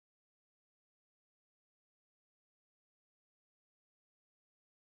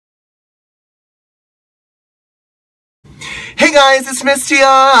Hey guys, it's Misty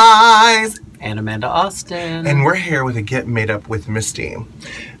Eyez and Amanda Austin, and we're here with a Get Made Up with Misty.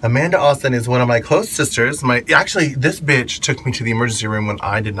 Amanda Austin is one of my close sisters. Actually, this bitch took me to the emergency room when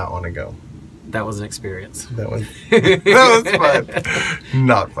I did not want to go. That was an experience. That was fun.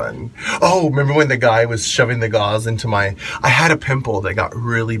 Not fun. Oh, remember when the guy was shoving the gauze into my... I had a pimple that got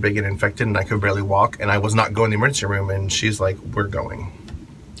really big and infected and I could barely walk and I was not going to the emergency room and she's like, we're going.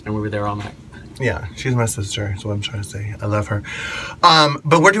 And we were there all night. Yeah, she's my sister, is what I'm trying to say. I love her.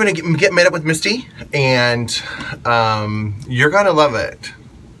 But we're doing a Get Made Up with Misty, and you're going to love it.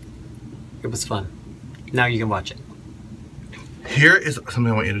 It was fun. Now you can watch it. Here is something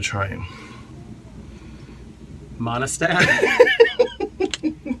I want you to try. Monostat?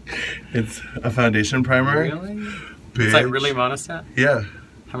 It's a foundation primer. Really? Bitch. It's like really Monostat? Yeah.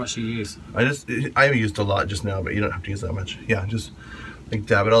 How much do you use? I used a lot just now, but you don't have to use that much. Yeah, just... like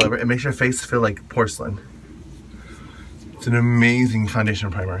dab it all over. It makes your face feel like porcelain. It's an amazing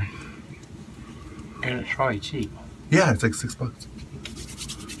foundation primer. And it's probably cheap. Yeah, it's like $6.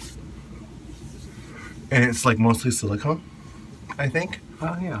 And it's like mostly silicone, I think.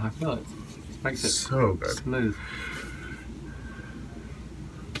 Oh yeah, I feel it. Makes it so good. Smooth.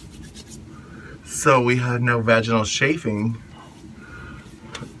 So we had no vaginal chafing.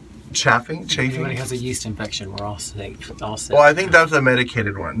 Chafing? Chafing? Anybody has a yeast infection, we're all safe. All safe. Well, I think that's a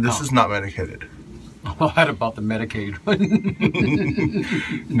medicated one. This is not medicated. Oh, I'd have bought the medicated one.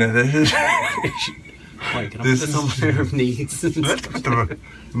 No, this is... Wait, can I put this on my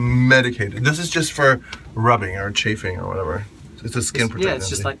knees? Medicated. This is just for rubbing or chafing or whatever. It's a skin protectant. Yeah, it's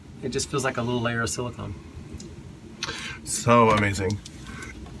just like, it just feels like a little layer of silicone. So amazing.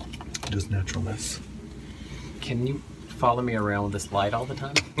 Just naturalness. Can you follow me around with this light all the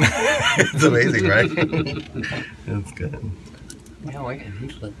time? It's amazing, right? It's good. Yeah, wait, and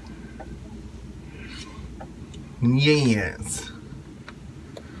he's lit. Yes.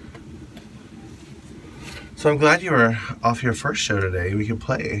 So I'm glad you were off your first show today. We could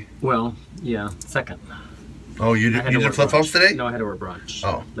play. Well, yeah, second. Oh, you did flip-flops today? No, I had to work brunch.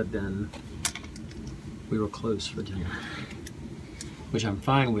 Oh. But then we were closed for dinner. Which I'm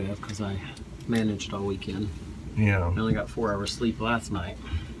fine with because I managed all weekend. Yeah. I only got 4 hours sleep last night.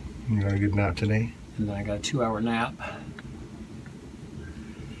 You got a good nap today? And then I got a 2-hour nap.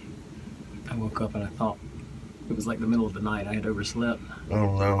 I woke up and I thought it was like the middle of the night. I had overslept.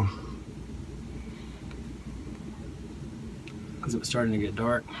 Oh no. Because it was starting to get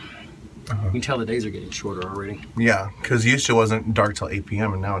dark. You can tell the days are getting shorter already. Yeah, because used to it wasn't dark till 8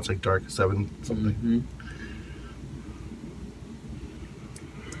 p.m. and now it's like dark 7 something.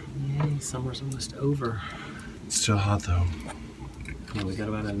 Mm-hmm. Yay, summer's almost over. It's still hot though. Yeah, we got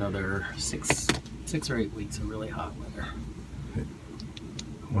about another 6 or 8 weeks of really hot weather.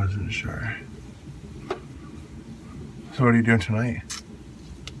 Wasn't sure. So what are you doing tonight?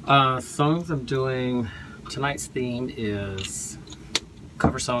 Songs I'm doing, tonight's theme is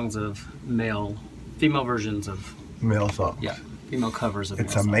cover songs of female versions of... Male songs. Yeah, female covers of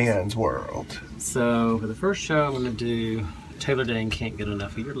It's male a songs. man's world. So for the first show I'm going to do Taylor Dane Can't Get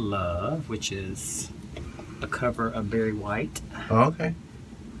Enough of Your Love, which is a cover of Barry White. Oh, okay.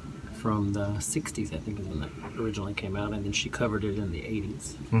 From the 60s, I think is when that originally came out, and then she covered it in the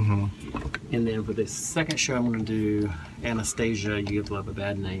 80s. Mm-hmm. And then for this second show, I'm going to do Anastasia, You Give Love a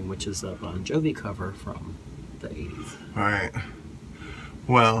Bad Name, which is a Bon Jovi cover from the 80s. Alright.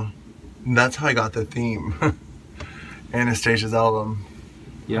 Well, that's how I got the theme. Anastasia's album.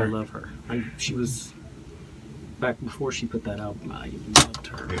 Yeah, I love her. She was, back before she put that album out, I loved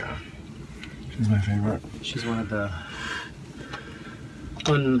her. Yeah. She's my favorite. She's one of the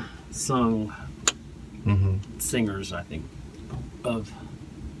unsung singers, I think, of...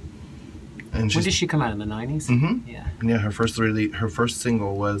 And when did she come out, in the 90s? Mm-hmm. Yeah. Yeah, her first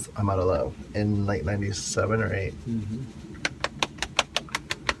single was I'm Out of Love in like 97 or 8. Mm-hmm.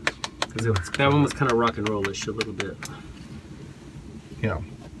 Because that one was kind of rock and roll-ish a little bit. Yeah.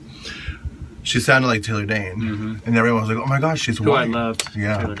 She sounded like Taylor Dane. And everyone was like, oh my gosh, she's Who white. I loved,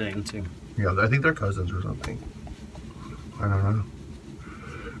 Yeah. Taylor Dane, too. Yeah, I think they're cousins or something. I don't know.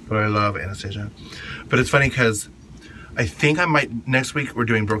 But I love Anastasia. But it's funny because I think I might, next week we're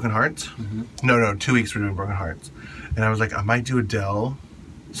doing Broken Hearts. No, 2 weeks we're doing Broken Hearts. And I was like, I might do Adele.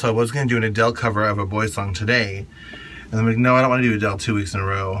 So I was going to do an Adele cover of a boy song today. And I'm like, no, I don't want to do Adele 2 weeks in a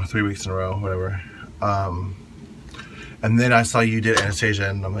row, 3 weeks in a row, whatever. And then I saw you did Anastasia,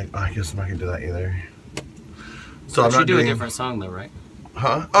 and I'm like, oh, I guess I'm not going to do that either. So I'm not doing doing... a different song, though, right?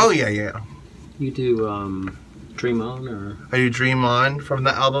 Huh? Oh, yeah. You do Dream On, or... I do Dream On from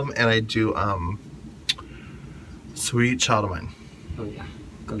the album, and I do Sweet Child of Mine. Oh yeah,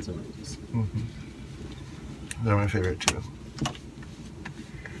 Guns N' Roses. They're my favorite too.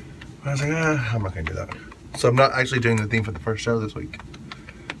 I was like, I'm not gonna do that. So I'm not actually doing the theme for the first show this week.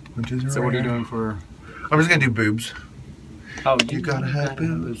 So what are you doing for? I'm just gonna do boobs. Oh, you gotta have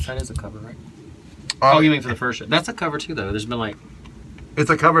boobs. That is a cover, right? Oh, you mean for the first show? That's a cover too, though. There's been like. It's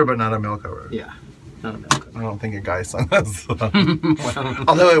a cover, but not a male cover. Yeah, not a male cover. I don't think a guy sung that song. Well,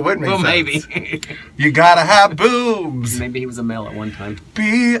 although it would make sense. maybe. You gotta have boobs. Maybe he was a male at one time.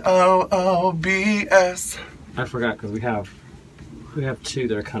 B-O-O-B-S. I forgot because we have two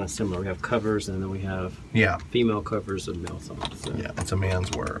that are kind of similar. We have covers, and then we have female covers of male songs. So. Yeah, it's a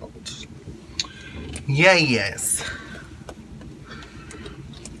man's world. Yeah, yes.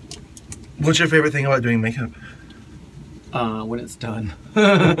 What's your favorite thing about doing makeup? When it's done.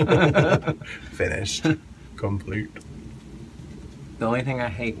 Finished. Complete. The only thing I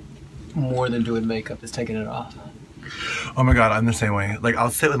hate more than doing makeup is taking it off. Oh my god, I'm the same way. Like, I'll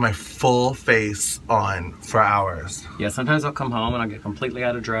sit with my full face on for hours. Yeah, sometimes I'll come home and I'll get completely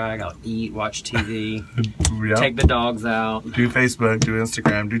out of drag. I'll eat, watch TV, take the dogs out. Do Facebook, do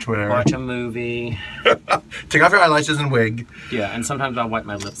Instagram, do Twitter. Watch a movie. Take off your eyelashes and wig. Yeah, and sometimes I'll wipe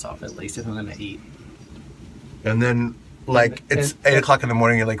my lips off at least if I'm gonna eat. And then, like, it's 8 o'clock in the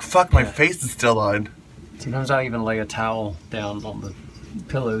morning, you're like, fuck, my face is still on. Sometimes I'll even lay a towel down on the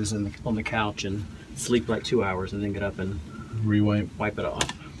pillows and on the couch and sleep like 2 hours and then get up and wipe it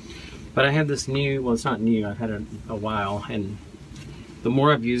off. But I have this new, well, it's not new, I've had it a while, and the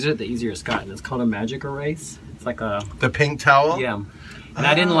more I've used it, the easier it's gotten. It's called a Magic Erase. It's like a... The pink towel? Yeah. And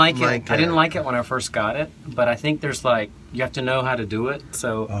I didn't like it. I didn't like it when I first got it, but I think there's like, you have to know how to do it.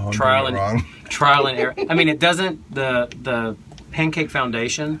 So trial and error. I mean, it doesn't, the pancake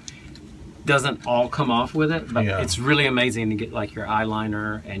foundation doesn't all come off with it, but it's really amazing to get like your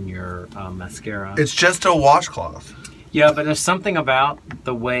eyeliner and your mascara. It's just a washcloth. Yeah, but there's something about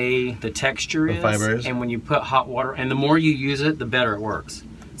the way the texture is, fibers. And when you put hot water, and the more you use it, the better it works.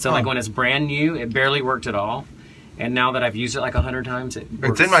 So like when it's brand new, it barely worked at all. And now that I've used it like 100 times, it works.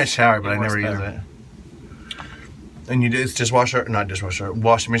 It's in my shower, but I never use it. And it's dishwasher, not dishwasher,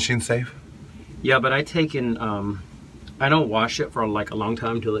 washing machine safe? Yeah, but I take in, I don't wash it for like a long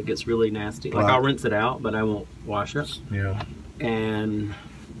time until it gets really nasty. Like I'll rinse it out, but I won't wash it. Yeah. And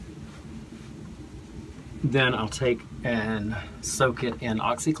then I'll take and soak it in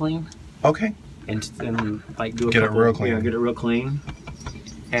OxyClean. Okay. And like do a get it real clean. Yeah, get it real clean.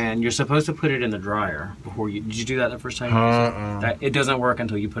 And you're supposed to put it in the dryer before you... Did you do that the first time? It doesn't work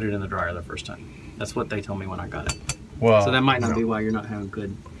until you put it in the dryer the first time. That's what they told me when I got it. Well, so that might not be why you're not having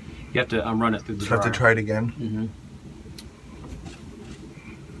good... You have to run it through the dryer. You have to try it again? Mm-hmm.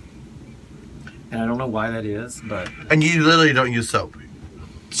 And I don't know why that is, but... And you literally don't use soap?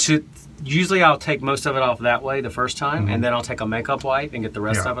 Usually I'll take most of it off that way the first time, and then I'll take a makeup wipe and get the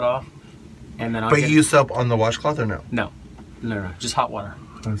rest of it off. And then I'll you use soap on the washcloth or no? No. No, just hot water.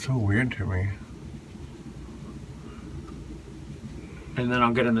 That's so weird to me. And then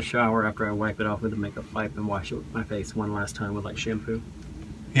I'll get in the shower after I wipe it off with a makeup wipe and wash my face one last time with like shampoo.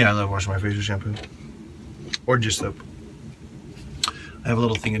 Yeah, I love washing my face with shampoo. Or just soap. I have a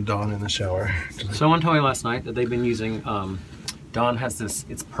little thing of Dawn in the shower. Someone told me last night that they've been using, Dawn has this,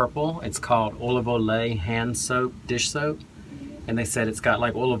 it's purple, it's called Olive Olay hand soap, dish soap. And they said it's got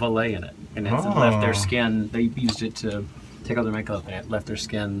like olive olay in it. And it's left their skin, they used it to take off their makeup and it left their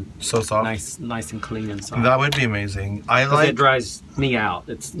skin so soft, nice and clean and soft. That would be amazing. I like it dries me out.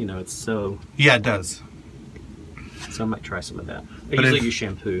 It's it's so it does. So I might try some of that. I usually use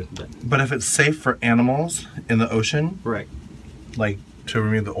shampoo, but if it's safe for animals in the ocean, right? Like to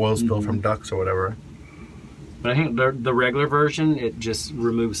remove the oil spill from ducks or whatever. But I think the regular version, it just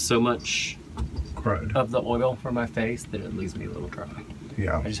removes so much crud of the oil from my face that it leaves me a little dry.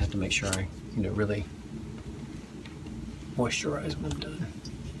 Yeah. I just have to make sure I really moisturize when I'm done.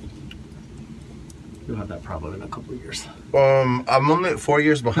 You'll have that problem in a couple of years. I'm only 4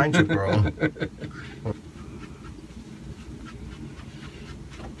 years behind you, girl.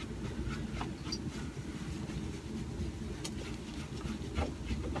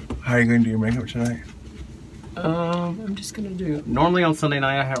 How are you going to do your makeup tonight? I'm just going to do... Normally on Sunday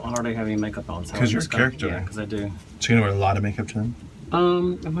night I hardly have any makeup on. Because you're a character. Yeah, because I do. So you're going to wear a lot of makeup tonight?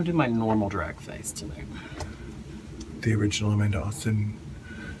 I'm going to do my normal drag face tonight. The original Amanda Austin.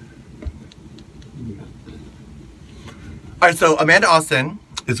 Yeah. Alright, so Amanda Austin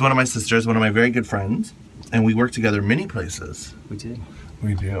is one of my sisters, one of my very good friends. And we work together many places. We do.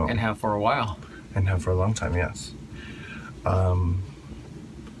 We do. And have for a while. And have for a long time, yes.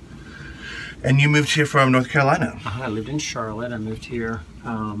 And you moved here from North Carolina. I lived in Charlotte. I moved here.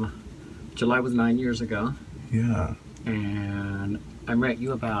 July was 9 years ago. Yeah. And I met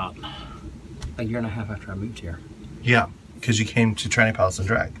you about a year and a half after I moved here. Yeah. Because you came to Tranny Palace and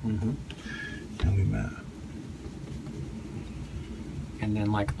Drag. Mm-hmm. And we met. And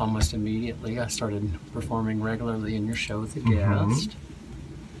then, like, almost immediately, I started performing regularly in your show as a Mm-hmm. guest.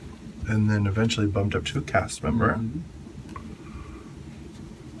 And then eventually bumped up to a cast member. Mm-hmm.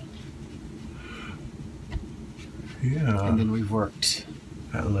 Yeah. And then we worked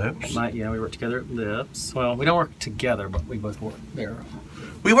At Lips. we worked together at Lips. Well, we don't work together, but we both work there.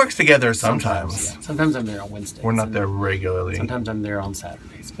 We work together sometimes. Yeah. Sometimes I'm there on Wednesdays. We're not there regularly. Sometimes I'm there on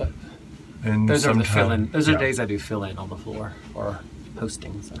Saturdays, but And those are the fill-in. Those are yeah. days I do fill-in on the floor or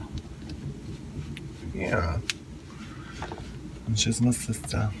hosting. So Yeah. And she's my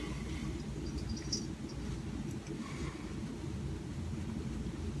sister.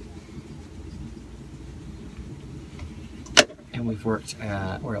 and we've worked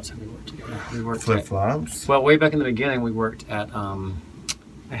at where else have we worked together? We worked Flip at, Flops. well, way back in the beginning, we worked at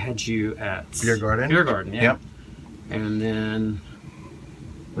I had you at Beer Garden. Beer Garden, yeah. Yep. And then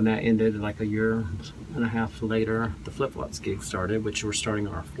when that ended, like a year and a half later, the Flip Flops gig started, which we're starting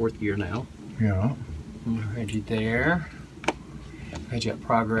our 4th year now. Yeah. We had you there. We had you at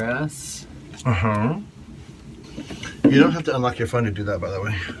Progress. Uh-huh. You don't have to unlock your phone to do that, by the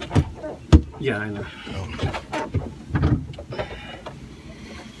way. Yeah, I know. Oh.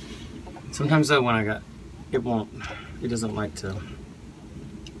 Sometimes though, when it doesn't like to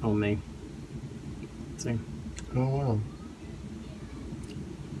own me. See? Oh, wow.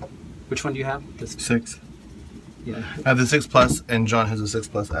 Which one do you have? This 6. Yeah. I have the 6 Plus, and John has the 6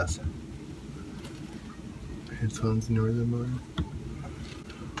 Plus S. Headphones newer than mine.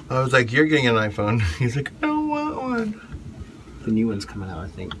 I was like, you're getting an iPhone. He's like, I don't want one. The new one's coming out, I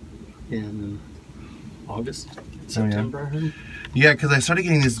think, in August, September. Oh, yeah, because I started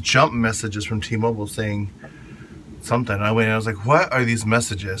getting these jump messages from T-Mobile saying something. I went and I was like, what are these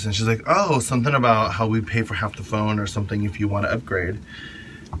messages? And she's like, oh, something about how we pay for half the phone or something if you want to upgrade.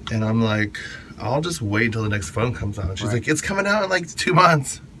 And I'm like, I'll just wait until the next phone comes out. She's like, it's coming out in like 2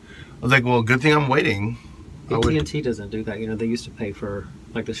 months. I was like, well, good thing I'm waiting. AT&T doesn't do that. You know, they used to pay for,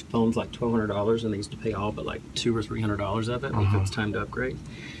 like, this phone's like $1,200, and they used to pay all but like $200 or $300 of it if it's time to upgrade.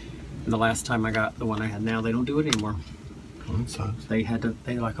 And the last time I got the one I had now, they don't do it anymore. Oh, that sucks.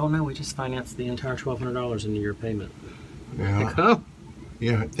 They're like, oh no, we just financed the entire $1,200 into your payment. Yeah. Like, oh.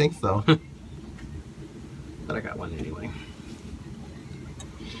 Yeah, I think so. But I got one anyway.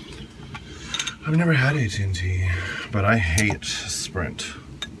 I've never had AT&T, but I hate Sprint.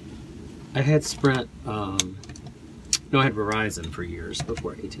 I had Sprint, no, I had Verizon for years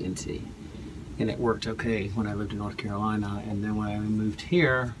before AT&T. And it worked okay when I lived in North Carolina. And then when I moved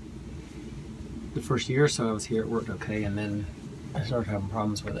here, the first year or so I was here, it worked okay. And then I started having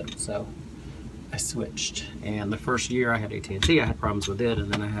problems with it. So I switched. And the first year I had AT&T, I had problems with it.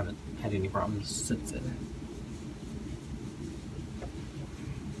 And then I haven't had any problems since then.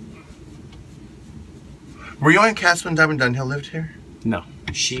 Were you on cast when Diamond Dunhill lived here? No.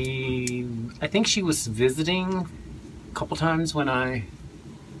 I think she was visiting a couple times when I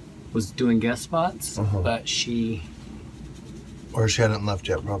was doing guest spots, but Or she hadn't left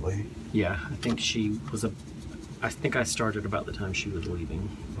yet, probably. Yeah, I think I think I started about the time she was leaving.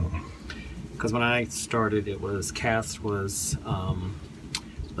 Because when I started, cast was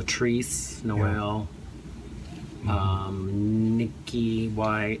Latrice, Noelle, Nikki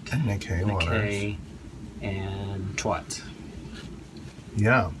White, and Nikkei, and Twat.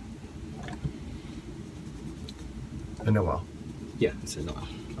 Yeah. And Noelle. Yeah, I said Noelle.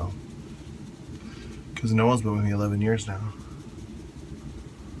 Oh. Because Noelle's been with me 11 years now.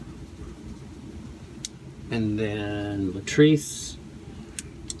 And then Latrice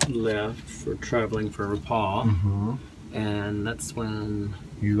left for traveling for RuPaul. And that's when...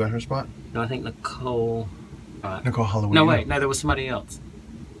 You got her spot? No, I think Nicole got... Nicole Halloween. No, wait. No, there was somebody else.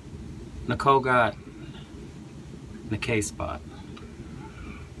 Nicole got Nikkei's spot.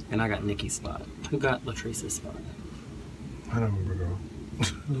 And I got Nikki's spot. Who got Latrice's spot? I don't remember, girl.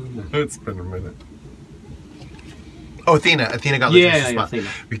 It's been a minute. Oh, Athena. Athena got Latrice's spot. Athena.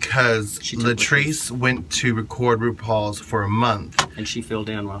 Because Latrice went to record RuPaul's for a month. And she filled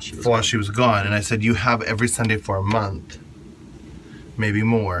in while she was gone. And I said, you have every Sunday for a month. Maybe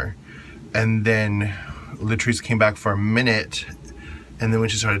more. And then Latrice came back for a minute. And then when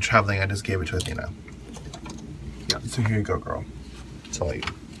she started traveling, I just gave it to Athena. Yeah. So here you go, girl. It's all you.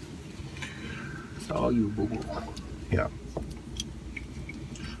 It's all you, boo-boo. Yeah.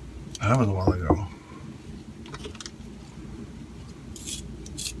 That was a while ago.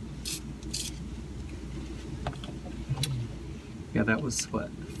 Yeah, that was, what,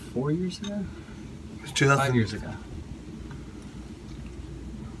 4 years ago? 5 years ago.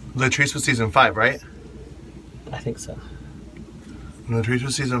 Latrice was season 5, right? I think so. And the Trees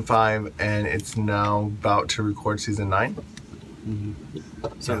was season 5, and it's now about to record season 9.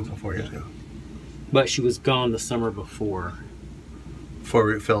 So yeah, 4 years ago. But she was gone the summer before.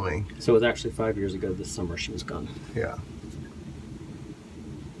 For filming. So it was actually 5 years ago this summer she was gone. Yeah.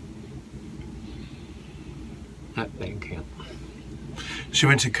 At band camp. She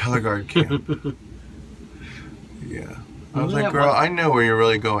went to color guard camp. Yeah. I was like, girl, I know where you're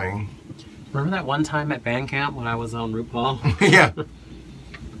really going. Remember that one time at band camp when I was on RuPaul? Yeah.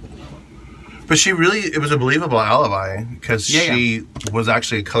 But she really, it was a believable alibi because she was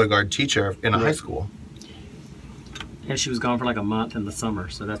actually a color guard teacher in a high school. And she was gone for like a month in the summer,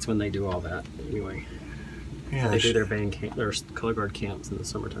 so that's when they do all that. Anyway, yeah, they do their band camp, their color guard camps in the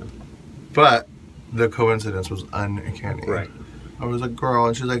summertime. But the coincidence was uncanny. Right. I was like, girl,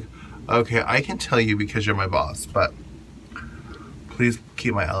 and she's like, okay, I can tell you because you're my boss, but please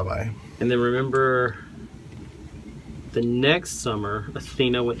keep my alibi. And then remember, the next summer,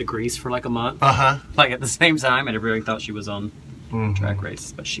 Athena went to Greece for like a month. Like at the same time, and everybody thought she was on Drag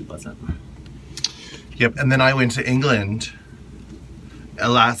Race, but she wasn't. Yep, and then I went to England,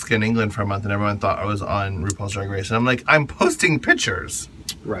 Alaska and England for a month, and everyone thought I was on RuPaul's Drag Race. And I'm like, I'm posting pictures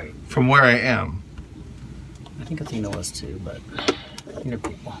from where I am. I think Athena was too, but you know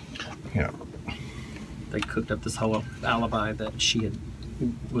people. Yeah. They cooked up this whole alibi that she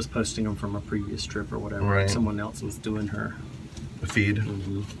was posting them from a previous trip or whatever. Right. Someone else was doing her feed.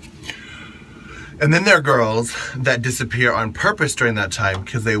 And then there are girls that disappear on purpose during that time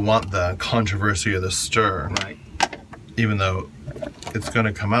because they want the controversy or the stir. Right. Even though it's going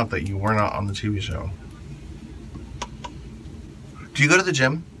to come out that you were not on the TV show. Do you go to the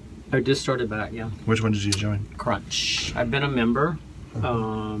gym? I just started back, yeah. Which one did you join? Crunch. I've been a member.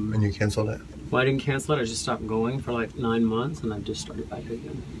 And you canceled it? Well, I didn't cancel it. I just stopped going for like 9 months, and I just started back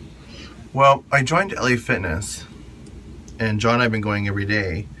again. Well, I joined LA Fitness, and John and I have been going every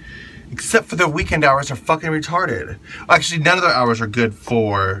day. Except for the weekend hours are fucking retarded. Actually, none of the hours are good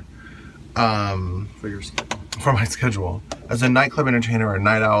for your schedule. For my schedule. As a nightclub entertainer or a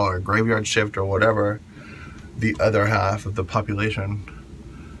night owl or a graveyard shift or whatever, the other half of the population,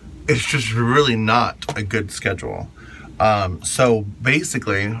 it's just really not a good schedule. So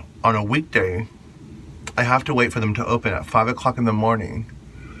basically, on a weekday, I have to wait for them to open at 5 o'clock in the morning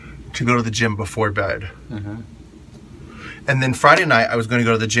to go to the gym before bed. And then Friday night, I was going to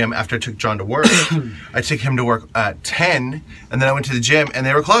go to the gym after I took John to work. I took him to work at 10, and then I went to the gym, and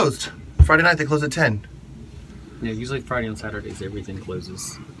they were closed. Friday night, they closed at 10. Yeah, usually Friday and Saturdays, everything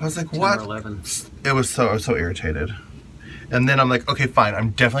closes. I was like, 10 what? Or 11. I was so irritated. And then I'm like, okay, fine.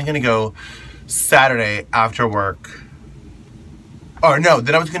 I'm definitely going to go Saturday after work. Or no,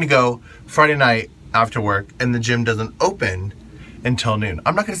 then I was going to go Friday night after work, and the gym doesn't open until noon.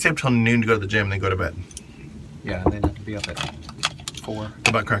 I'm not going to stay up till noon to go to the gym and then go to bed. Yeah, and then have to be up at 4.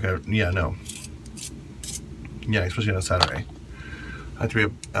 About cracking out. Yeah, no. Yeah, especially on a Saturday. I have to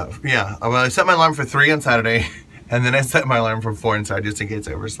be up, yeah. Well, I set my alarm for 3 on Saturday, and then I set my alarm for 4 on Saturday just in case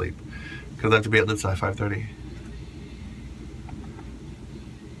I oversleep. Because I have to be at Lipson at 5:30.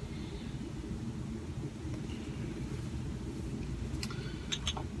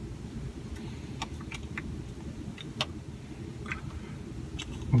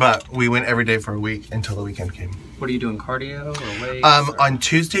 But we went every day for a week until the weekend came. What are you doing, cardio or weights? On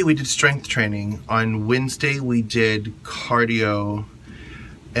Tuesday we did strength training. On Wednesday we did cardio.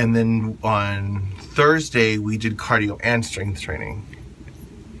 And then on Thursday we did cardio and strength training.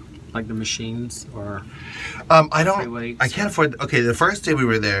 Like the machines or I can't afford, okay, the first day we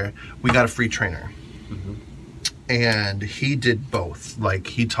were there, we got a free trainer. And he did both. Like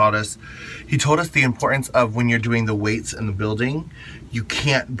he told us the importance of when you're doing the weights in the building, you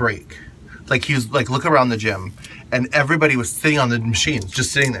can't break. Like he was like, look around the gym, and everybody was sitting on the machines,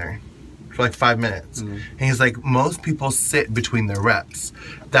 just sitting there for like 5 minutes. And he's like, most people sit between their reps.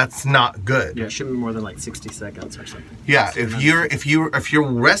 That's not good. Yeah, it shouldn't be more than like 60 seconds or something. Yeah, if you're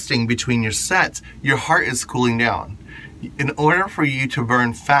resting between your sets, your heart is cooling down. In order for you to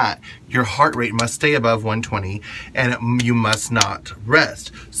burn fat, your heart rate must stay above 120, and you must not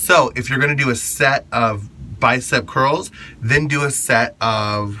rest. So if you're going to do a set of bicep curls, then do a set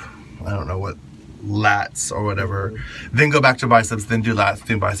of, I don't know what, lats or whatever. Then go back to biceps, then do lats,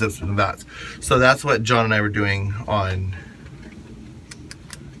 then biceps, and lats. So that's what John and I were doing on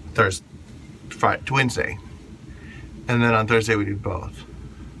Wednesday. And then on Thursday we did both.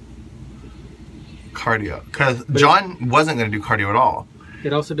 Cardio, because John wasn't going to do cardio at all.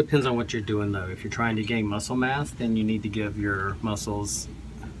 It also depends on what you're doing though. If you're trying to gain muscle mass, then you need to give your muscles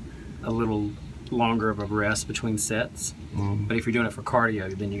a little longer of a rest between sets. But if you're doing it for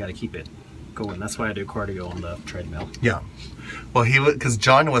cardio, then you got to keep it going. That's why I do cardio on the treadmill. Yeah. Well, because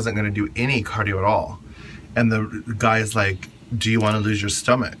John wasn't going to do any cardio at all. And the guy's like, do you want to lose your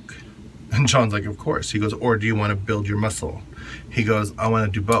stomach? And John's like, of course. He goes, or do you want to build your muscle? He goes, I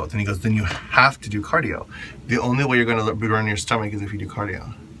want to do both. And he goes, then you have to do cardio. The only way you're going to burn your stomach is if you do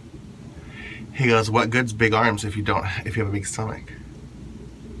cardio. He goes, what good's big arms if you have a big stomach?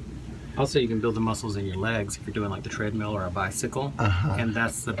 Also, you can build the muscles in your legs if you're doing like the treadmill or a bicycle. And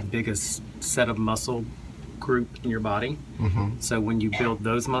that's the biggest set of muscle group in your body. So when you build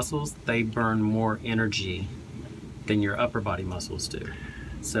those muscles, they burn more energy than your upper body muscles do.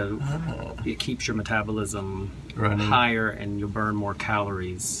 So it keeps your metabolism higher, and you'll burn more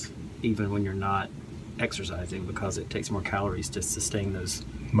calories even when you're not exercising, because it takes more calories to sustain those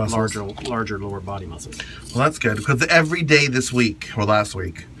larger lower body muscles. Well, that's good, because every day this week, or last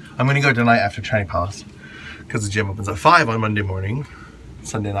week, I'm going to go tonight after Training Palace, because the gym opens at 5 on Monday morning.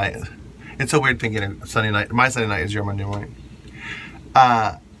 Sunday night. It's so weird thinking Sunday night. My Sunday night is your Monday morning.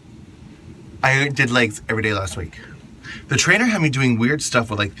 I did legs every day last week. The trainer had me doing weird stuff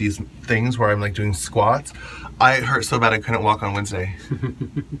with like these things where I'm like doing squats. I hurt so bad I couldn't walk on Wednesday.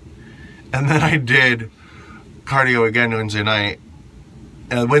 And then I did cardio again Wednesday night.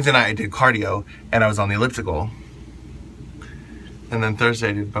 And Wednesday night I did cardio and I was on the elliptical. And then Thursday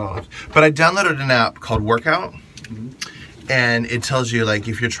I did both. But I downloaded an app called Workout. And it tells you, like,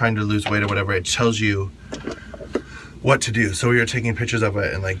 if you're trying to lose weight or whatever, it tells you what to do. So we were taking pictures of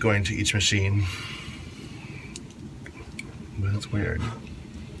it and like going to each machine. But it's weird.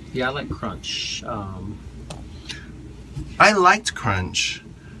 Yeah, I like Crunch. I liked Crunch,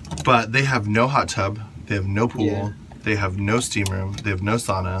 but they have no hot tub. They have no pool. They have no steam room. They have no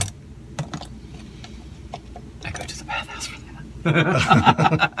sauna. I go to the bathhouse for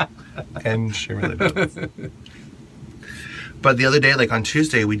that. And she really does. But the other day, like on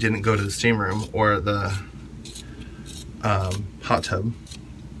Tuesday, we didn't go to the steam room or the hot tub.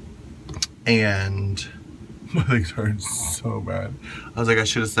 And my legs hurt so bad. I was like, I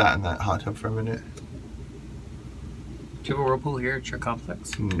should have sat in that hot tub for a minute. Do you have a whirlpool here at your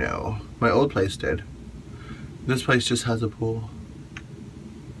complex? No. My old place did. This place just has a pool.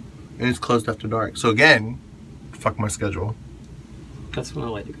 And it's closed after dark. So again, fuck my schedule. That's when I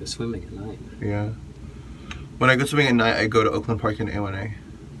like to go swimming at night. Yeah. When I go swimming at night, I go to Oakland Park in A1A.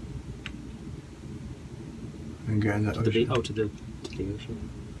 And get in the ocean. To the ocean.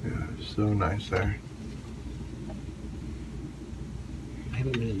 Yeah, it's so nice there. I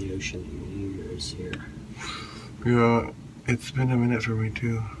haven't been in the ocean in years here. Yeah, it's been a minute for me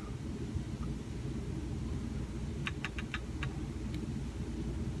too.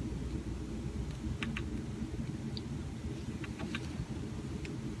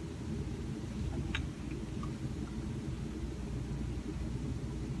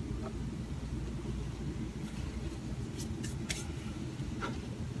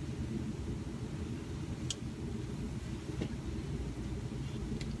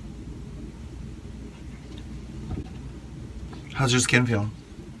 How's your skin feel?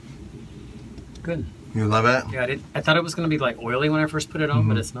 Good. You love it? Yeah, I thought it was going to be like oily when I first put it on,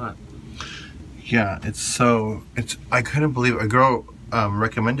 but it's not. Yeah, I couldn't believe it. A girl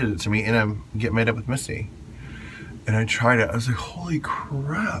recommended it to me in a Get Made Up with Misty. And I tried it. I was like, holy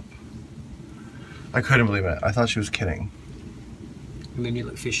crap. I couldn't believe it. I thought she was kidding. I mean, you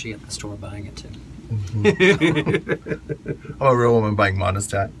look fishy at the store buying it too. I'm a real woman buying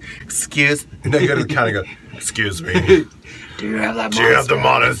Monistat. Excuse me. And I go to the counter and go, excuse me. Do you have that Monistat? Do you have the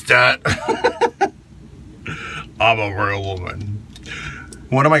Monistat? I'm a real woman.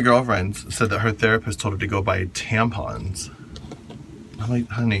 One of my girlfriends said that her therapist told her to go buy tampons. I'm like,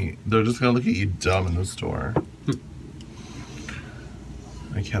 honey, they're just going to look at you dumb in the store.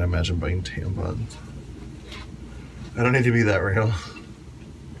 I can't imagine buying tampons. I don't need to be that real.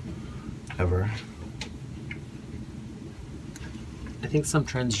 Ever. I think some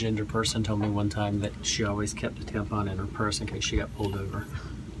transgender person told me one time that she always kept a tampon in her purse in case she got pulled over.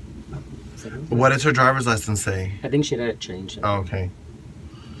 What does her driver's license say? I think she'd had it changed. Oh, okay.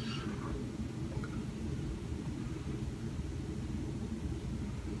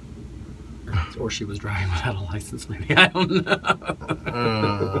 Or she was driving without a license, maybe. I don't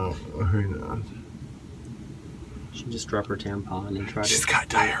know. Who knows? She just dropped her tampon and tried She's got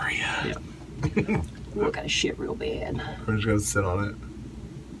diarrhea. Yeah. Look at shit real bad. We're just gonna sit on it.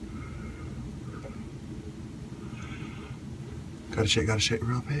 Gotta shit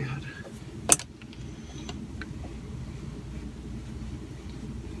real bad.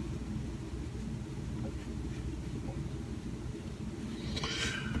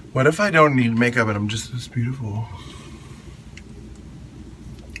 What if I don't need makeup and I'm just this beautiful?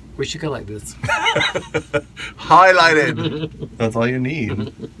 We should go like this. Highlighted. That's all you need.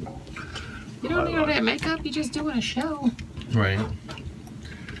 You don't need all that makeup. You're just doing a show. Right.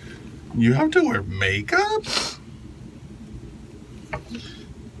 You have to wear makeup?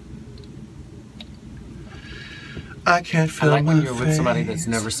 I can't feel I like when my you're face. with somebody that's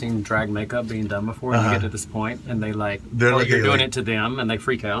never seen drag makeup being done before, and you get to this point, and they like, They're or like, you're doing it to them, and they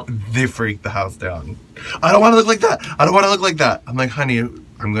freak out. They freak the house down. I don't want to look like that. I don't want to look like that. I'm like, honey,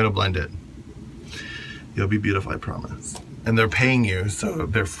 I'm going to blend it. You'll be beautiful, I promise. And they're paying you, so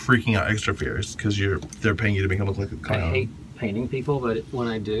they're freaking out extra fierce because they're paying you to make them look like a clown. I hate painting people, but when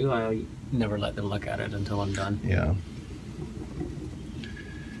I do, I never let them look at it until I'm done. Yeah.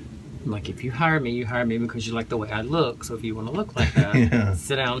 I'm like, if you hire me because you like the way I look. So if you want to look like that, Yeah.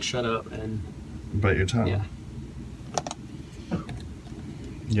 sit down, shut up, and Bite your tongue. yeah.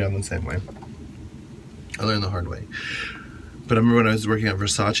 Yeah, I'm the same way. I learned the hard way. But I remember when I was working at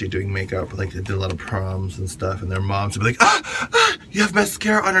Versace doing makeup, like I did a lot of proms and stuff, and their moms would be like, you have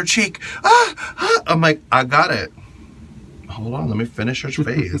mascara on her cheek. I'm like, I got it. Hold on, let me finish her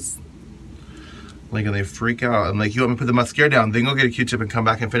face. Like, and they freak out. I'm like, you want me to put the mascara down, then go get a Q-tip and come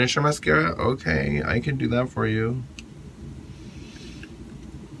back and finish your mascara? Okay, I can do that for you.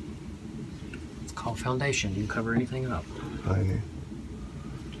 It's called foundation. You can cover anything up. I know.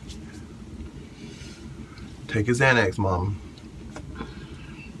 Take a Xanax, Mom.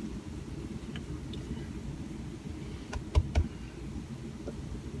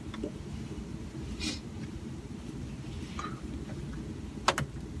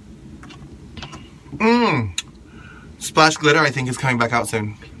 Splash Glitter, I think, is coming back out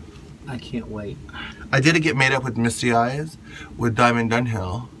soon. I can't wait. I did a Get Made Up with Misty Eyez with Diamond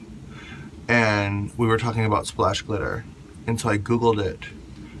Dunhill, and we were talking about Splash Glitter, and so I Googled it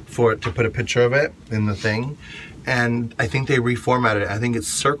to put a picture of it in the thing, and I think they reformatted it. I think it's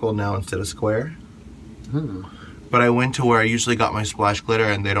circle now instead of square. But I went to where I usually got my Splash Glitter,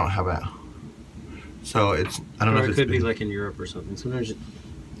 and they don't have it. So it's, I don't know if it it's could be like in Europe or something. Sometimes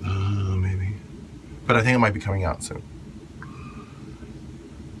maybe. But I think it might be coming out soon.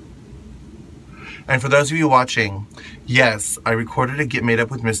 And for those of you watching, yes, I recorded a Get Made Up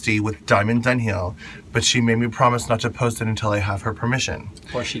with Misty with Diamond Dunhill, but she made me promise not to post it until I have her permission.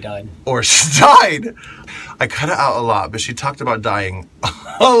 Or she died. Or she died! I cut it out a lot, but she talked about dying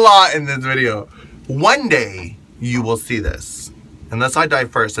a lot in this video. One day, you will see this. Unless I die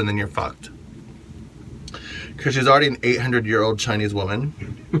first, and then you're fucked. Because she's already an 800-year-old Chinese woman.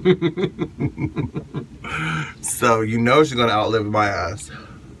 So you know she's gonna outlive my ass.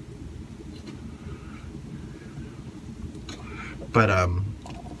 But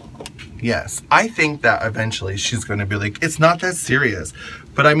yes, I think that eventually she's gonna be like, it's not that serious.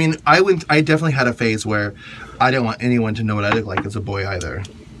 But I mean, I definitely had a phase where I didn't want anyone to know what I look like as a boy either.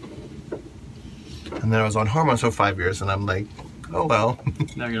 And then I was on hormones for 5 years, and I'm like, oh well.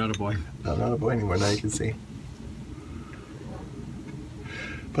 Now you're not a boy. I'm not a boy anymore, now you can see.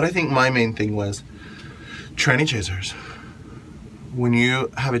 But I think my main thing was tranny chasers. When you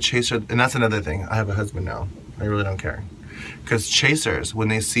have a chaser, and that's another thing, I have a husband now. I really don't care. Because chasers, when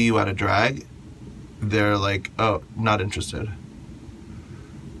they see you out of drag, they're like, oh, not interested.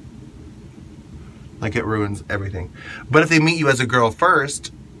 Like, it ruins everything. But if they meet you as a girl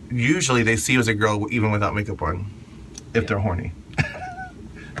first, usually they see you as a girl even without makeup on, if they're horny.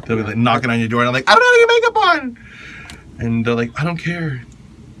 They'll be like knocking on your door, and I'm like, I don't have any makeup on! And they're like, I don't care.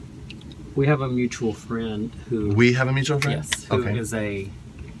 We have a mutual friend who... We have a mutual friend? Yes, who is a...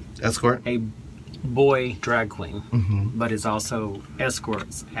 Escort? A boy drag queen, Mm-hmm. but is also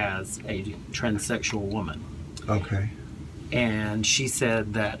escorts as a transsexual woman. Okay. And she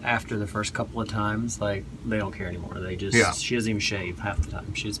said that after the first couple of times, like, they don't care anymore. They just... Yeah. She doesn't even shave half the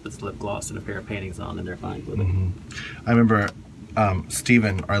time. She just puts lip gloss and a pair of panties on, and they're fine with it. Mm-hmm. I remember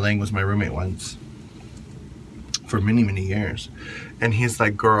Steven Arlang was my roommate once for many, many years. And he's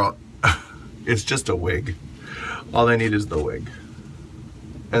like, girl, it's just a wig. All I need is the wig.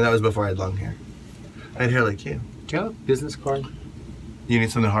 And that was before I had long hair. I had hair like you. Do you have a business card? You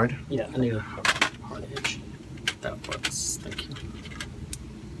need something hard? Yeah, I need a hard edge. That works. Thank you.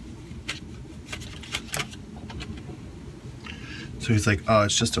 So he's like, oh,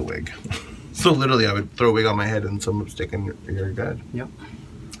 it's just a wig. So literally I would throw a wig on my head and some lipstick and you're good. Yep.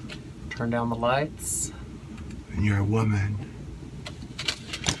 Turn down the lights. And you're a woman.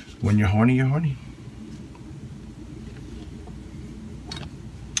 When you're horny, you're horny.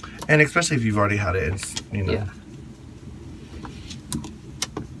 And especially if you've already had it, it's, you know. Yeah.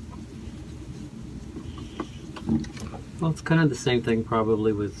 Well, it's kind of the same thing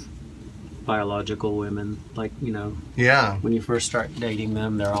probably with biological women, like, you know. Yeah. When you first start dating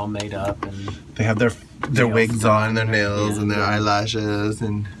them, they're all made up and they have their wigs on, their nails, and their eyelashes,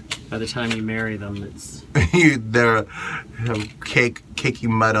 and by the time you marry them, it's they're cakey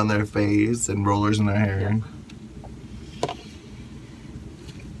mud on their face and rollers in their hair.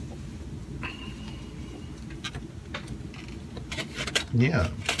 Yeah.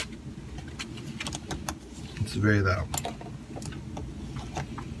 It's very that.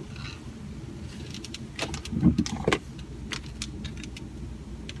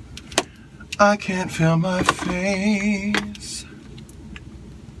 I can't feel my face.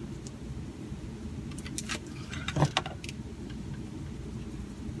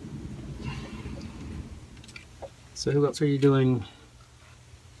 So who else are you doing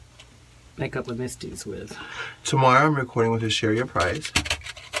makeup with Misty's with? Tomorrow I'm recording with Share Your Price.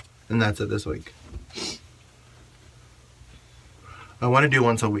 And that's it this week. I want to do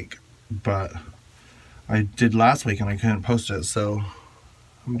once a week, but I did last week and I couldn't post it, so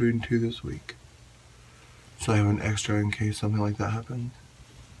I'm doing 2 this week. So I have an extra in case something like that happens.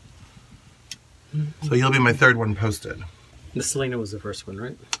 So you'll be my 3rd one posted. The Selena was the first one,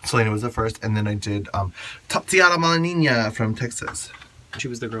 right? Selena was the first, and then I did Tatiana Malanina from Texas. She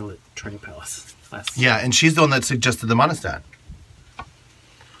was the girl at Training Palace last. Yeah, and she's the one that suggested the monostat.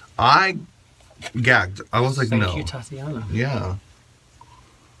 I gagged. I was like, no. Thank you, Tatiana. Yeah.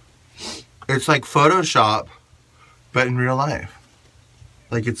 It's like Photoshop, but in real life.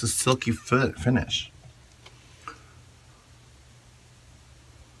 Like, it's a silky finish.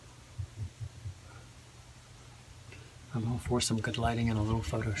 I'm all for some good lighting and a little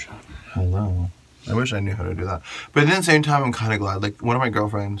Photoshop. Hello. I wish I knew how to do that. But at the same time, I'm kind of glad. Like, one of my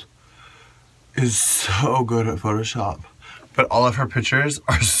girlfriends is so good at Photoshop. But all of her pictures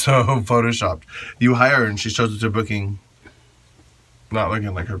are so Photoshopped. You hire her and she shows it to booking not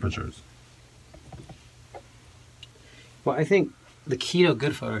looking like her pictures. Well, I think the key to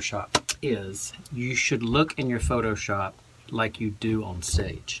good Photoshop is you should look in your Photoshop like you do on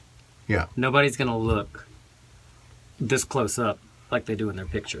stage. Yeah. Nobody's going to look this close up like they do in their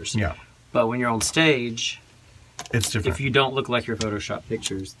pictures. Yeah. But when you're on stage, it's different. If you don't look like your Photoshop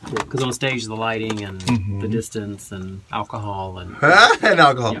pictures, because on stage the lighting and the distance and alcohol and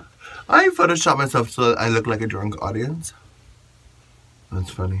alcohol. Yeah. I Photoshop myself so that I look like a drunk audience. That's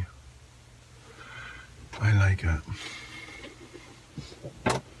funny. I like it.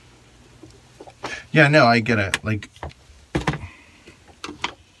 Yeah, no, I get it. Like,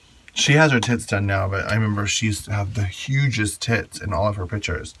 she has her tits done now, but I remember she used to have the hugest tits in all of her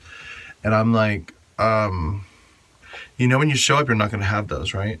pictures. And I'm like, you know when you show up, you're not going to have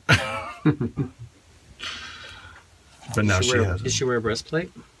those, right? But now she has them. Did she wear a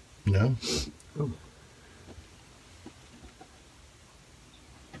breastplate? No. Oh.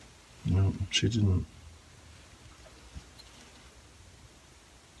 No, she didn't.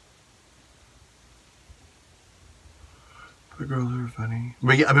 The girls are funny.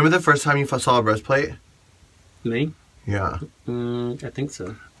 But yeah, I remember the first time you saw a breastplate? Me? Yeah. I think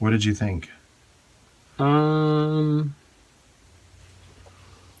so. What did you think? I don't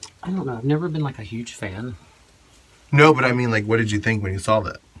know. I've never been like a huge fan. No, but I mean, like, what did you think when you saw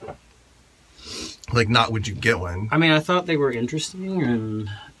that? Like, not would you get one? I mean, I thought they were interesting,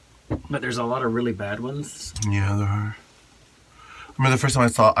 but there's a lot of really bad ones. Yeah, there are. I remember the first time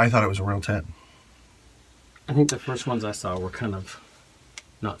I thought it was a real tit. I think the first ones I saw were kind of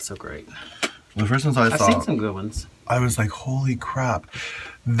not so great. The first ones I saw... I've seen some good ones. I was like, holy crap.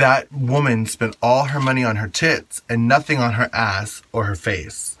 That woman spent all her money on her tits and nothing on her ass or her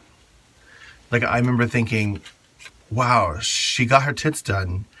face. Like, I remember thinking, wow, she got her tits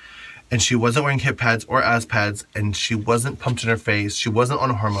done and she wasn't wearing hip pads or ass pads and she wasn't pumped in her face. She wasn't on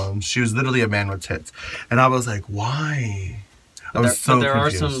hormones. She was literally a man with tits. And I was like, why? I was so confused. There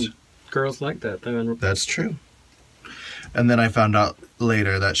are some girls like that, though. That's true. And then I found out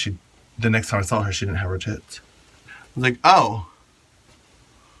later that the next time I saw her, she didn't have her tits. I was like, oh.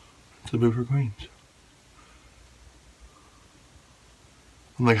 It's a boob for queens.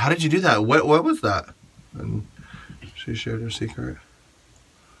 I'm like, how did you do that? What was that? And she shared her secret.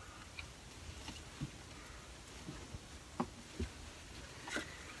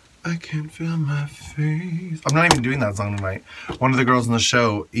 I can't feel my face. I'm not even doing that song tonight. One of the girls in the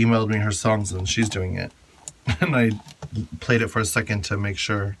show emailed me her songs and she's doing it. And I played it for a second to make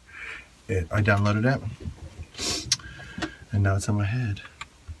sure I downloaded it. And now it's in my head.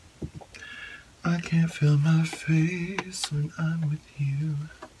 I can't feel my face when I'm with you.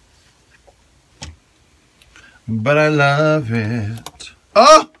 But I love it.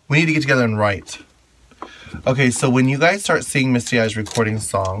 Oh! We need to get together and write. Okay, so when you guys start seeing Misty Eyez recording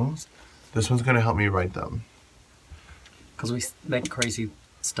songs, This one's going to help me write them. Because we make crazy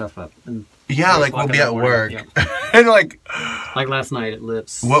stuff up. And yeah, like we'll be at work. Yeah. And like last night at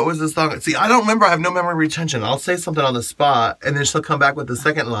Lips. What was the song? See, I don't remember. I have no memory retention. I'll say something on the spot, and then she'll come back with the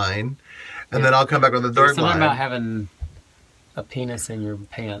second line, and then I'll come back with the third line. Something about having a penis in your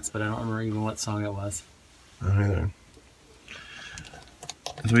pants, but I don't remember even what song it was. I don't either.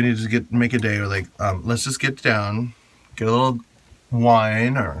 So we need to make a day, or like, let's just get down, get a little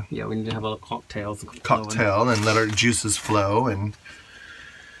wine, or yeah, we need to have a little cocktail, and let our juices flow, and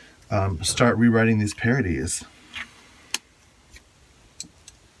start rewriting these parodies.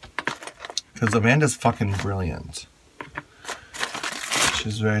 Because Amanda's fucking brilliant.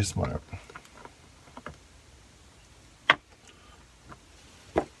 She's very smart.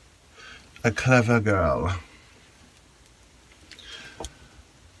 A clever girl.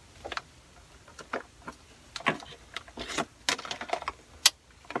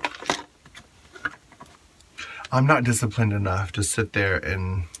 I'm not disciplined enough to sit there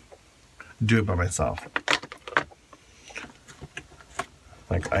and do it by myself.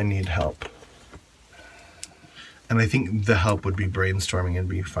 Like, I need help. And I think the help would be brainstorming and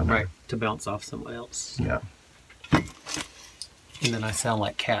be fun. Right, to bounce off somebody else. Yeah. And then I sound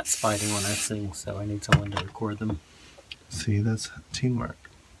like cats fighting when I sing, so I need someone to record them. See, that's teamwork.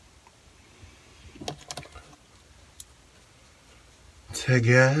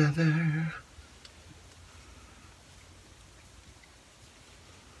 Together.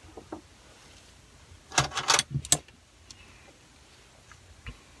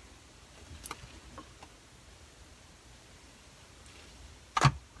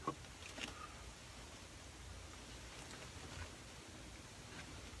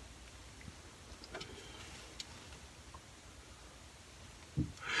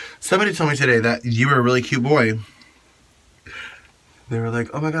 Somebody told me today that you were a really cute boy. They were like,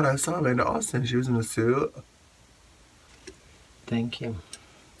 oh my god, I saw Amanda Austin. She was in a suit. Thank you.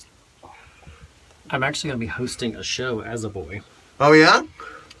 I'm actually going to be hosting a show as a boy. Oh yeah?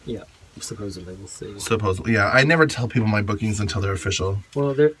 Yeah, supposedly. We'll see. Supposedly, yeah. I never tell people my bookings until they're official.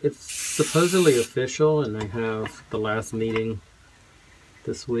 Well, it's supposedly official, and I have the last meeting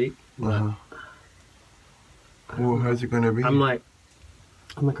this week. Well, how's it going to be? I'm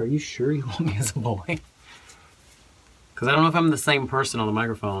like, are you sure you want me as a boy? Because I don't know if I'm the same person on the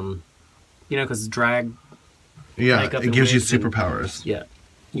microphone. You know, because drag. Yeah, it gives you superpowers. Yeah,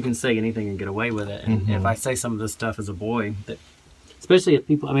 you can say anything and get away with it. And if I say some of this stuff as a boy, that, especially if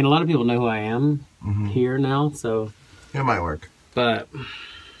people, I mean, a lot of people know who I am here now, so. It might work. But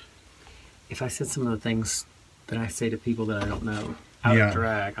if I said some of the things that I say to people that I don't know out of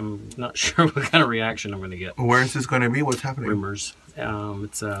drag, I'm not sure what kind of reaction I'm going to get. Where is this going to be? What's happening? Rumors.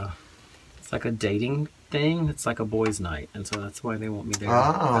 It's like a dating thing. It's like a boys' night, and so that's why they want me there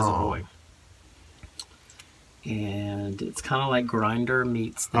as a boy. And it's kind of like Grindr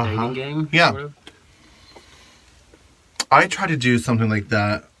meets the dating game. Yeah. Sort of. I tried to do something like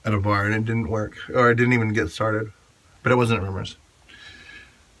that at a bar, and it didn't work, or it didn't even get started. But it wasn't Rumors.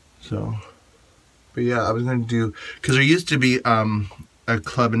 So, but yeah, I was going to do, because there used to be a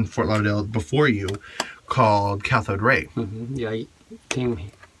club in Fort Lauderdale before you called Cathode Ray. Yeah, I came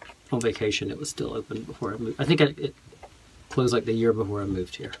on vacation. It was still open before I moved. I think it closed like the year before I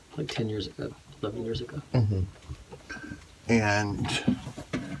moved here, like 10 years ago, 11 years ago. And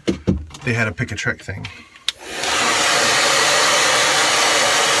they had a pick a trick thing.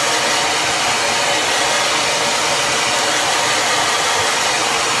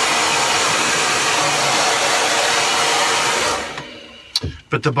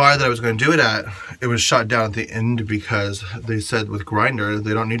 But the bar that I was going to do it at, it was shut down at the end because they said with Grindr,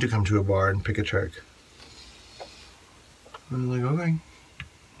 they don't need to come to a bar and pick a trick. I was like, okay,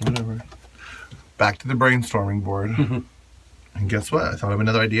 whatever. Back to the brainstorming board. And guess what? I thought of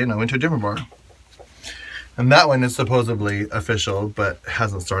another idea and I went to a different bar. And that one is supposedly official, but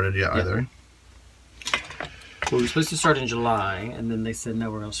hasn't started yet either. Well, we were supposed to start in July, and then they said, no,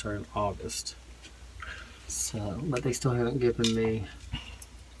 we're going to start in August. So, but they still haven't given me...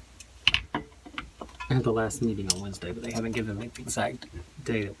 I had the last meeting on Wednesday, but they haven't given me the exact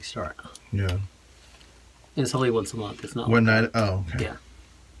day that we start. Yeah. And it's only once a month. It's not. What night? Oh, okay. Yeah.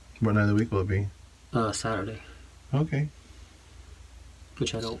 What night of the week will it be? Saturday. Okay.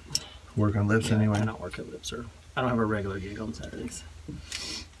 Which I don't work on Lips anyway. I don't work at Lips, or I don't have a regular gig on Saturdays.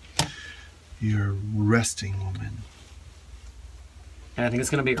 You're a resting woman. And I think it's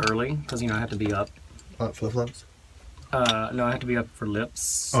going to be early because I have to be up. Flip-flops? No, I have to be up for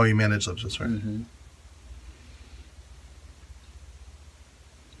Lips. Oh, you manage Lips, that's right.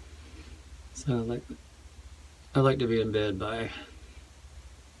 So I like to be in bed by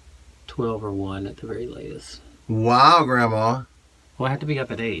 12 or 1 at the very latest. Wow, Grandma. Well, I have to be up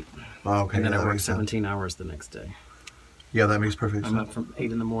at 8. Oh, okay. And then I work 17 hours the next day. Yeah, that makes perfect sense. I'm up from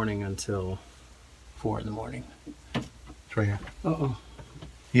 8 in the morning until 4 in the morning. It's right here. Uh-oh.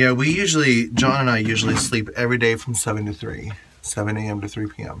 Yeah, John and I usually sleep every day from 7 to 3. 7 a.m. to 3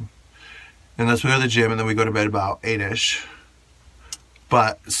 p.m. Unless we go to the gym and then we go to bed about 8-ish.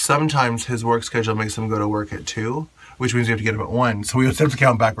 But sometimes his work schedule makes him go to work at 2, which means we have to get up at 1. So we have to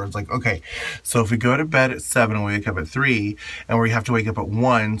count backwards. Like, okay, so if we go to bed at 7 and we wake up at 3, and we have to wake up at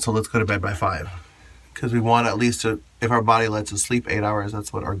 1, so let's go to bed by 5. Because we want at least to, if our body lets us sleep 8 hours,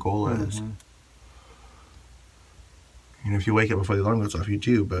 that's what our goal is. You know, if you wake up before the alarm goes off, you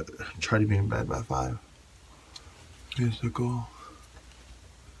do, but try to be in bed by 5. Here's the goal.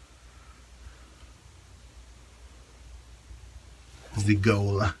 The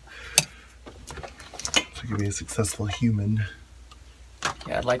goal. So you can be a successful human.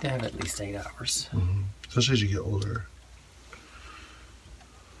 Yeah, I'd like to have at least 8 hours. Especially as you get older.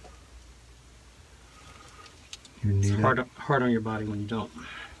 You need it's hard on your body when you don't.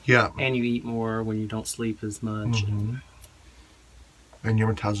 Yeah. And you eat more when you don't sleep as much. And your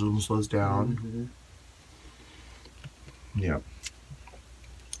metabolism slows down. Yeah.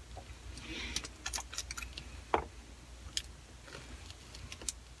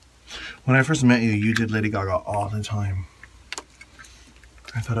 When I first met you, you did Lady Gaga all the time.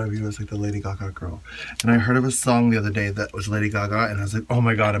 I thought of you as like the Lady Gaga girl. And I heard of a song the other day that was Lady Gaga, and I was like, oh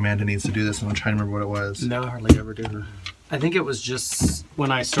my god, Amanda needs to do this, and I'm trying to remember what it was. No, I hardly ever do her. I think it was just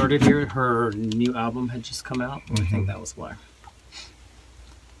when I started here, her new album had just come out. I think that was why.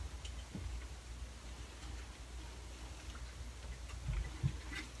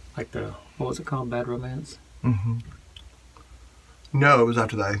 Like what was it called? Bad Romance? No, it was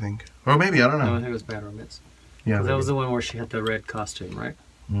after that, I think. Or maybe, I don't know. No, I think it was Bad Romance. Yeah. That was the one where she had the red costume, right?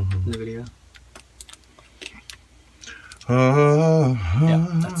 In the video. Yeah,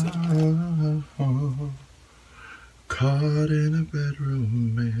 that's it. Caught in a bad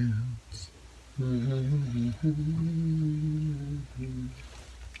romance.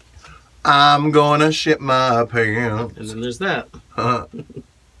 I'm gonna shit my pants. And then there's that.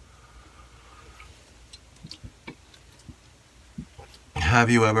 Have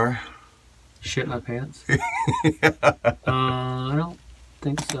you ever? Shit my pants? I don't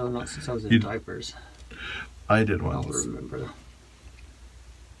think so. Not since I was in diapers. I did I once. don't remember.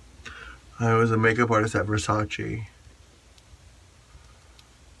 I was a makeup artist at Versace.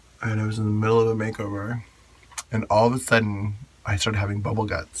 And I was in the middle of a makeover. And all of a sudden, I started having bubble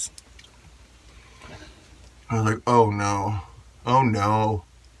guts. I was like, oh no. Oh no.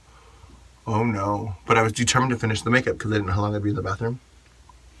 Oh no. But I was determined to finish the makeup because I didn't know how long I'd be in the bathroom.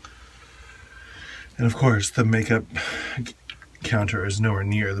 And of course, the makeup counter is nowhere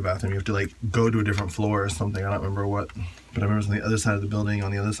near the bathroom. You have to like go to a different floor or something. I don't remember what. But I remember it was on the other side of the building, on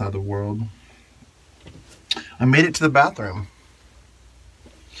the other side of the world. I made it to the bathroom.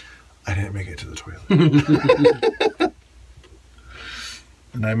 I didn't make it to the toilet.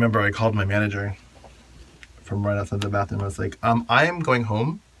 And I remember I called my manager from right outside the bathroom. I was like, I am going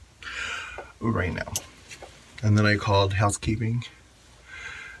home right now. And then I called housekeeping.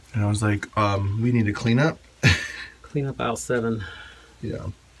 And I was like, we need to clean up. Clean up aisle 7. Yeah.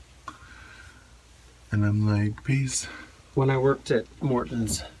 And I'm like, peace. When I worked at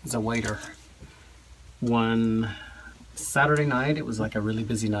Morton's as a waiter, one Saturday night, it was like a really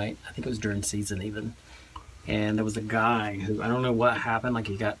busy night. I think it was during season even. And there was a guy who, I don't know what happened, like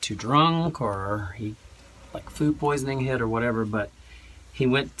he got too drunk or he, like food poisoning hit or whatever, but he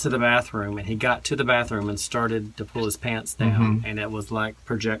went to the bathroom and he got to the bathroom and started to pull his pants down and it was like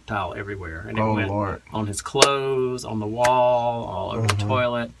projectile everywhere. And it went Lord. On his clothes, on the wall, all over the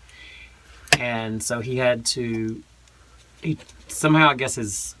toilet. And so he had to, somehow I guess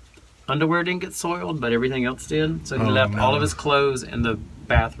his underwear didn't get soiled, but everything else did. So he left all of his clothes in the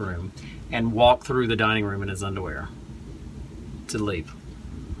bathroom and walked through the dining room in his underwear to leave.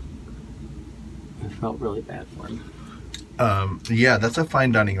 I felt really bad for him. Yeah, that's a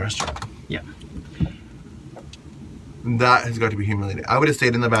fine dining restaurant. Yeah. That has got to be humiliating. I would have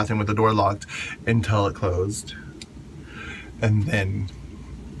stayed in the bathroom with the door locked until it closed. And then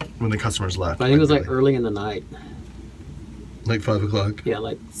when the customers left. I think it was like early in the night. Like 5 o'clock? Yeah,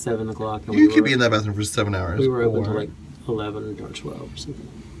 like 7 o'clock. You could be in that bathroom for 7 hours. We were open until like 11 or 12 or something.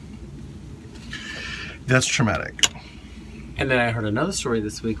 That's traumatic. And then I heard another story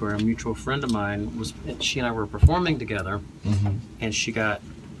this week where a mutual friend of mine was, she and I were performing together, and she got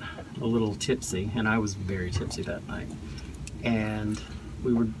a little tipsy, and I was very tipsy that night. And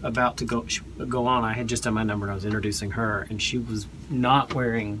we were about to go on. I had just done my number, and I was introducing her, and she was not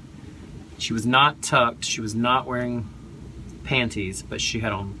wearing She was not tucked. She was not wearing panties, but she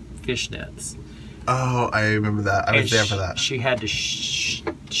had on fishnets. Oh, I remember that. I was there for that. She had to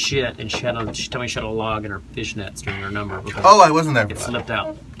shit, and she told me she had a log in her fishnets during her number. Oh, I wasn't there for that. It slipped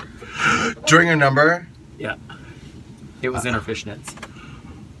out. During her number? Yeah. It was in her fishnets.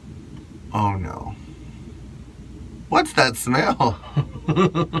 Oh, no. What's that smell?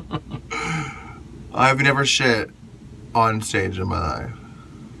 I've never shit on stage in my life.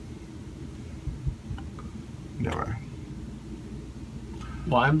 Never.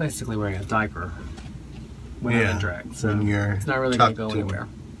 Well, I'm basically wearing a diaper when I'm in drag, so it's not really going to go anywhere.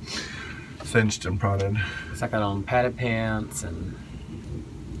 Cinched and prodded. So I got on padded pants and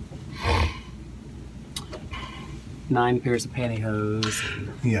 9 pairs of pantyhose.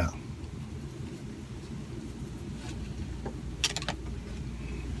 Yeah.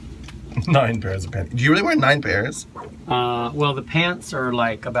 Nine pairs of panties. Do you really wear 9 pairs? Well, the pants are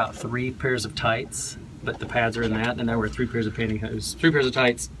like about 3 pairs of tights, but the pads are in that, and I wear 3 pairs of pantyhose, 3 pairs of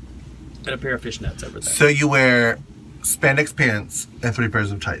tights, and a pair of fishnets over there. So you wear spandex pants and 3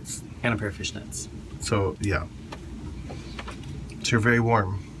 pairs of tights. And a pair of fishnets. So, yeah. So you're very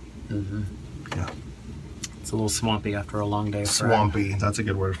warm. Mm-hmm. Yeah. It's a little swampy after a long day of drag. Swampy. That's a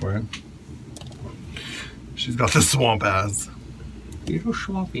good word for it. She's got the swamp ass. You're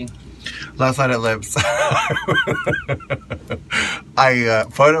swampy. Last night at Lips, I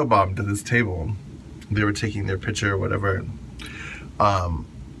photobombed to this table. They were taking their picture or whatever.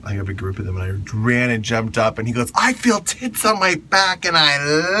 I got a big group of them, and I ran and jumped up, and he goes, I feel tits on my back, and I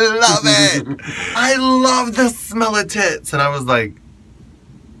love it. I love the smell of tits. And I was like,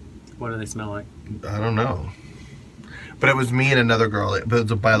 what do they smell like? I don't know. But it was me and another girl. But it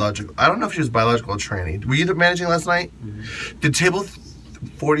was a biological. I don't know if she was biological or tranny. Were you managing last night? Mm-hmm. Did table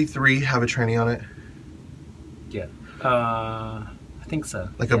 43 have a tranny on it? Yeah. I think so.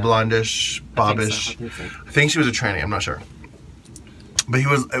 Like a blondish, bobbish. I think she was a tranny. I'm not sure. But it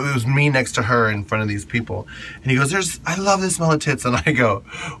was me next to her in front of these people. And he goes, I love the smell of tits. And I go,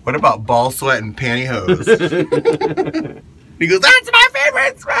 what about ball sweat and pantyhose? He goes, that's my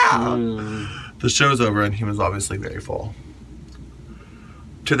favorite smell. The show's over, and he was obviously very full.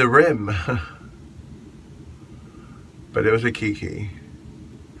 To the rim. But it was a kiki.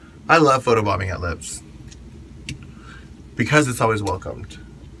 I love photobombing at Lips. Because it's always welcomed.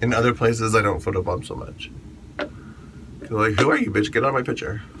 In other places, I don't photobomb so much. They're like, who are you, bitch? Get out of my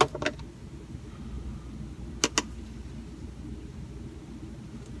picture.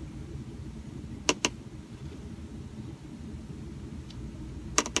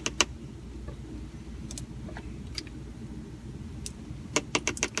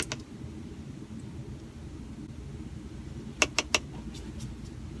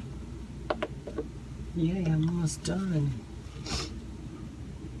 Yay, I'm almost done.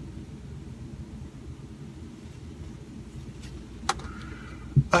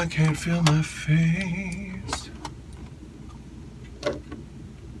 I can't feel my face.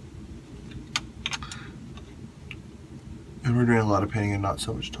 And we're doing a lot of painting and not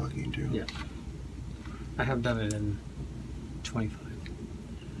so much talking too. Yeah. I have done it in 25.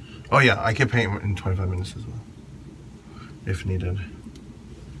 Oh yeah, I can paint in 25 minutes as well. If needed.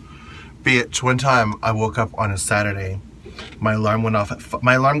 Bitch, one time I woke up on a Saturday. My alarm went off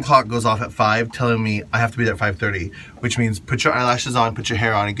my alarm clock goes off at 5, telling me I have to be there at 5:30, which means put your eyelashes on, put your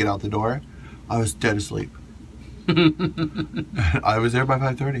hair on, and get out the door. I was dead asleep. I was there by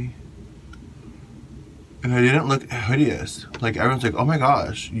 5:30. And I didn't look hideous. Like, everyone's like, oh my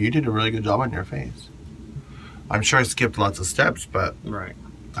gosh, you did a really good job on your face. I'm sure I skipped lots of steps, but right.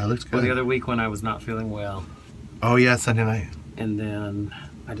 I looked good. Well, the other week when I was not feeling well. Oh yeah, Sunday night. And then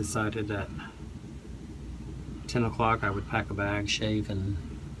I decided at 10 o'clock I would pack a bag, shave, and...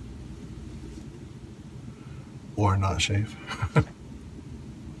 Or not shave.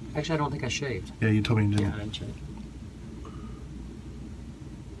 Actually, I don't think I shaved. Yeah, you told me you didn't. Yeah, I didn't shave.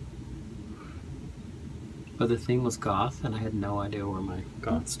 But the theme was goth, and I had no idea where my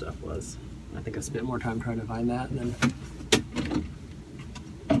goth stuff was. I think I spent more time trying to find that than...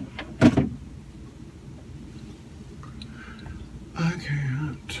 I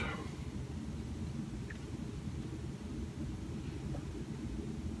can't.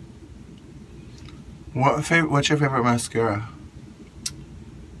 What's your favorite mascara?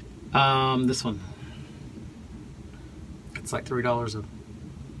 This one. It's like $3 a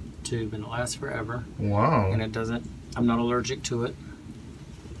tube, and it lasts forever. Wow. And it doesn't, I'm not allergic to it.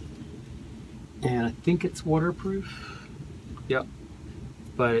 And I think it's waterproof. Yep.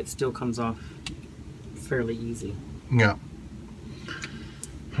 But it still comes off fairly easy. Yeah.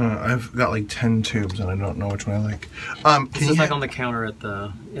 I've got like 10 tubes and I don't know which one I like. This is like on the counter in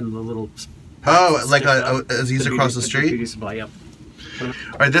the little. Oh, like Eyez across the street? Beauty supply, yep.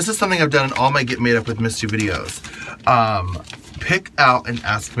 Alright, this is something I've done in all my Get Made Up with Misty videos. Pick out and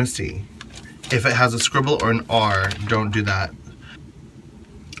ask Misty. If it has a scribble or an R, don't do that.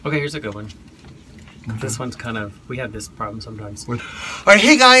 Okay, here's a good one. This one's kind of, we have this problem sometimes. Alright,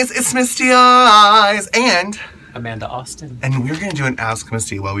 hey guys, it's Misty Eyez and Amanda Austin. And we're going to do an Ask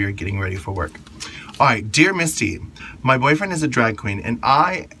Misty while we are getting ready for work. Alright, dear Misty, my boyfriend is a drag queen and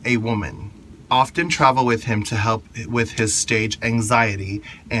I, a woman, often travel with him to help with his stage anxiety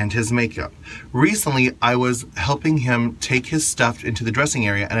and his makeup. Recently, I was helping him take his stuff into the dressing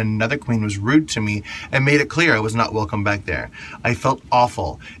area and another queen was rude to me and made it clear I was not welcome back there. I felt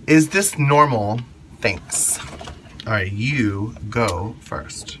awful. Is this normal? Thanks. Alright, you go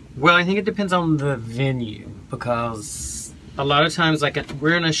first. Well, I think it depends on the venue because a lot of times, like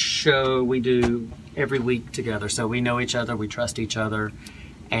we're in a show we do every week together, so we know each other, we trust each other,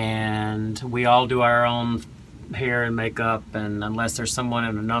 and we all do our own hair and makeup, and unless there's someone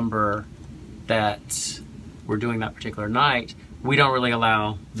in a number that we're doing that particular night, we don't really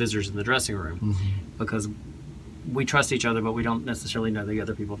allow visitors in the dressing room because we trust each other, but we don't necessarily know the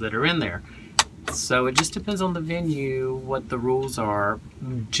other people that are in there. So it just depends on the venue, what the rules are.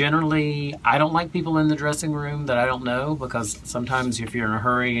 Generally, I don't like people in the dressing room that I don't know because sometimes if you're in a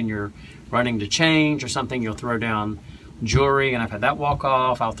hurry and you're running to change or something, you'll throw down jewelry, and I've had that walk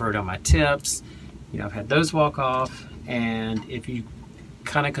off. I'll throw down my tips. You know, I've had those walk off, and if you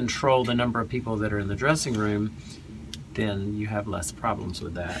kind of control the number of people that are in the dressing room, then you have less problems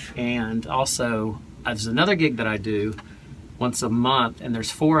with that. And also, there's another gig that I do once a month, and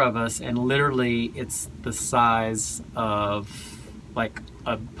there's 4 of us, and literally it's the size of like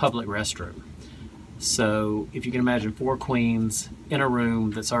a public restroom. So if you can imagine 4 queens in a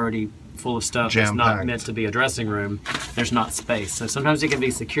room that's already full of stuff that's not meant to be a dressing room, there's not space. So sometimes it can be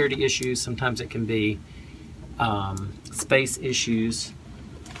security issues, sometimes it can be space issues,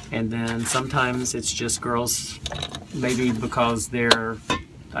 and then sometimes it's just girls, maybe because they're,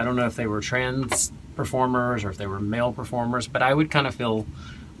 I don't know if they were trans performers or if they were male performers, but I would kind of feel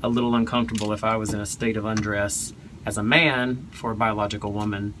a little uncomfortable if I was in a state of undress as a man for a biological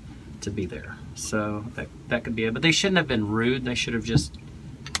woman to be there. So that could be it. But they shouldn't have been rude. They should have just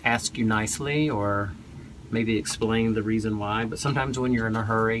asked you nicely or maybe explained the reason why. But sometimes when you're in a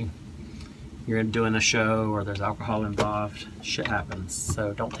hurry, you're doing a show or there's alcohol involved, shit happens.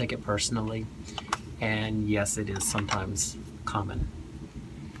 So don't take it personally. And yes, it is sometimes common.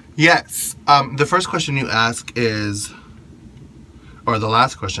 Yes. The first question you ask is, or the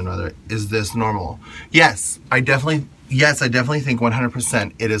last question rather, is this normal? Yes, I definitely think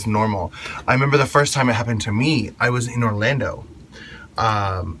 100% it is normal. I remember the first time it happened to me, I was in Orlando.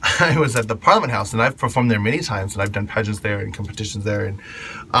 I was at the Parliament House, and I've performed there many times, and I've done pageants there and competitions there, and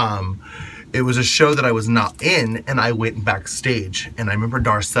it was a show that I was not in, and I went backstage, and I remember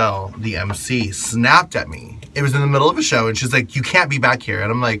Darcel, the MC, snapped at me. It was in the middle of a show, and she's like, you can't be back here.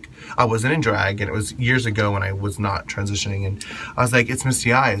 And I'm like, I wasn't in drag, and it was years ago when I was not transitioning, and I was like, it's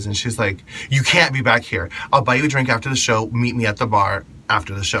Misty Eyez, and she's like, you can't be back here. I'll buy you a drink after the show, meet me at the bar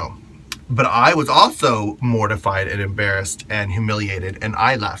after the show. But I was also mortified and embarrassed and humiliated, and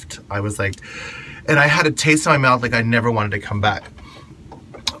I left. I was like, and I had a taste in my mouth like I never wanted to come back.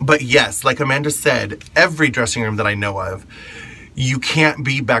 But yes, like Amanda said, every dressing room that I know of, you can't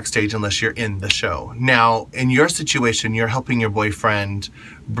be backstage unless you're in the show. Now, in your situation, you're helping your boyfriend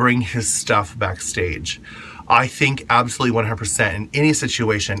bring his stuff backstage. I think absolutely 100% in any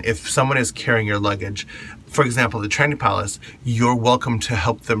situation, if someone is carrying your luggage, for example, the Trinity Palace, you're welcome to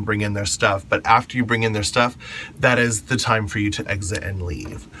help them bring in their stuff. But after you bring in their stuff, that is the time for you to exit and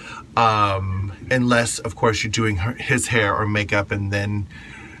leave. Unless, of course, you're doing his hair or makeup, and then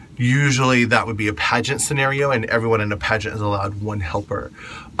usually that would be a pageant scenario, and everyone in a pageant is allowed 1 helper.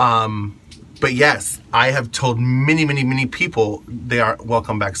 But yes, I have told many, many, many people they are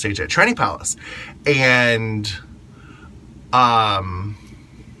welcome backstage at Trinity Palace. And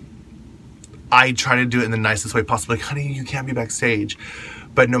I try to do it in the nicest way possible. Like, honey, you can't be backstage.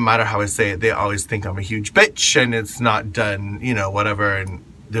 But no matter how I say it, they always think I'm a huge bitch and it's not done, you know, whatever. And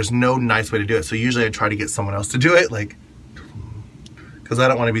there's no nice way to do it. So usually I try to get someone else to do it, like, because I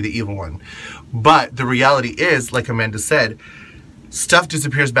don't want to be the evil one. But the reality is, like Amanda said, stuff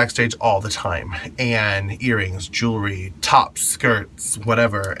disappears backstage all the time. And earrings, jewelry, tops, skirts,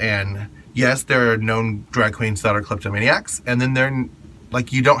 whatever. And yes, there are known drag queens that are kleptomaniacs. And then they're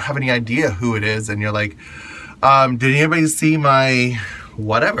like, you don't have any idea who it is. And you're like, did anybody see my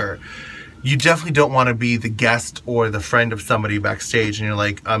whatever? you definitely don't want to be the guest or the friend of somebody backstage and you're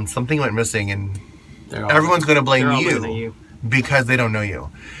like, something went missing, and everyone's going to blame you because they don't know you.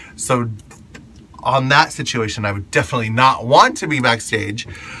 So on that situation, I would definitely not want to be backstage,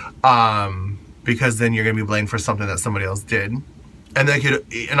 because then you're going to be blamed for something that somebody else did. And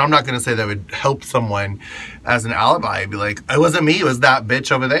I'm not going to say that would help someone as an alibi. Be like, it wasn't me, it was that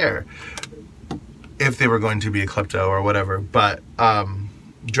bitch over there. If they were going to be a klepto or whatever. But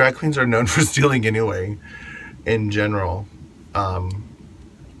drag queens are known for stealing anyway, in general. Or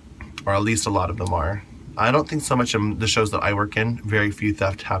at least a lot of them are. I don't think so much in the shows that I work in, very few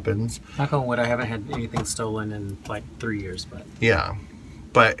theft happens. Knock on wood, I haven't had anything stolen in like 3 years, but... Yeah.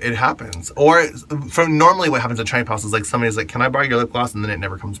 But it happens. Or normally what happens at Tranny Palace is like somebody's like, can I borrow your lip gloss? And then it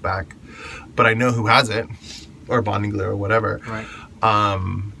never comes back. But I know who has it. Or bonding glue or whatever. Right.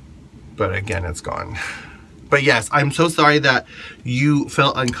 But again, it's gone. But yes, I'm so sorry that you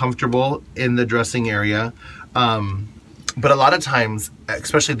felt uncomfortable in the dressing area. But a lot of times,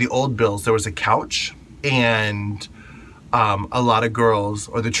 especially the old bills, there was a couch. And a lot of girls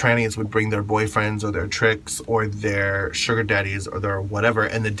or the trannies would bring their boyfriends or their tricks or their sugar daddies or their whatever,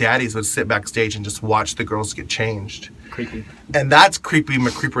 and the daddies would sit backstage and just watch the girls get changed. Creepy. And that's creepy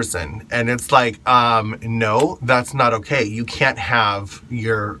McCreeperson. And it's like, no, that's not okay. You can't have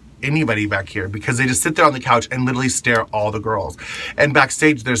anybody back here, because they just sit there on the couch and literally stare at all the girls. And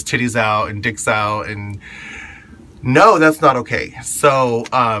backstage there's titties out and dicks out, and no, that's not okay. So,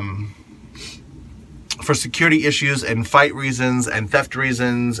 for security issues and fight reasons and theft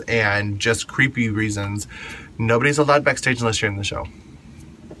reasons and just creepy reasons, nobody's allowed backstage unless you're in the show.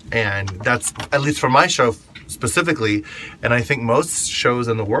 And that's, at least for my show specifically, and I think most shows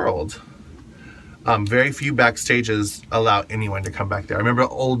in the world, very few backstages allow anyone to come back there. I remember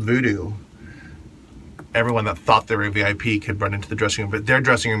old Voodoo, everyone that thought they were a VIP could run into the dressing room, but their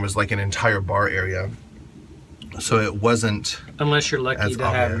dressing room was like an entire bar area. So it wasn't, unless you're lucky to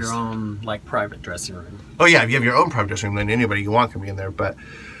have your own like private dressing room. Oh yeah, if you have your own private dressing room, then anybody you want can be in there. But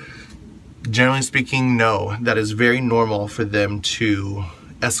generally speaking, no, that is very normal for them to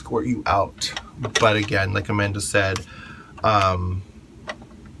escort you out. But again, like Amanda said,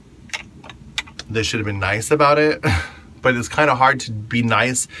 they should have been nice about it. But it's kind of hard to be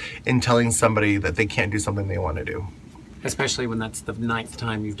nice in telling somebody that they can't do something they want to do. Especially when that's the 9th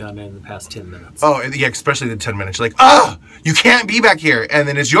time you've done it in the past 10 minutes. Oh, yeah, especially the 10 minutes. You're like, oh, you can't be back here. And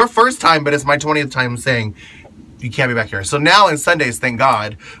then it's your first time, but it's my 20th time saying, you can't be back here. So now on Sundays, thank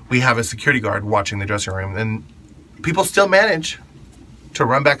God, we have a security guard watching the dressing room. And people still manage to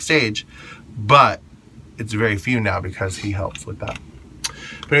run backstage, but it's very few now because he helps with that.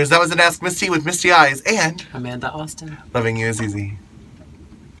 But anyways, that was an Ask Misty with Misty Eyes and Amanda Austin. Loving You is Easy.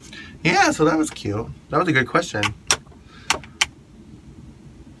 Yeah, so that was cute. That was a good question.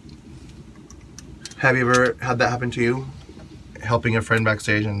 Have you ever had that happen to you? Helping a friend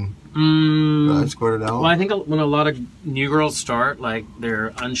backstage and escorted out? Well, I think when a lot of new girls start, like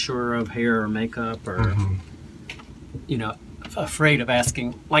they're unsure of hair or makeup or, you know, afraid of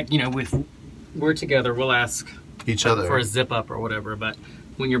asking. Like, you know, if we're together, we'll ask each other for a zip up or whatever. But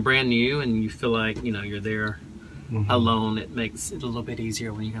when you're brand new and you feel like, you know, you're there alone, it makes it a little bit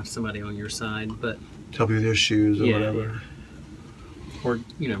easier when you have somebody on your side. But to help you with your shoes or whatever. Or,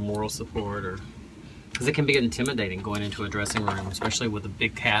 you know, moral support or... Because it can be intimidating going into a dressing room, especially with a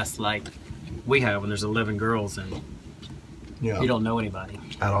big cast like we have when there's 11 girls and you don't know anybody.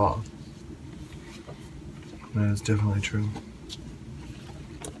 At all. That is definitely true.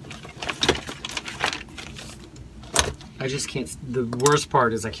 I just can't... The worst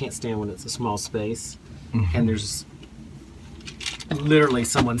part is I can't stand when it's a small space and there's literally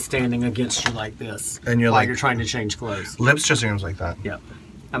someone standing against you like this. And you're while like... you're trying to change clothes. Lips dressing rooms like that. Yeah.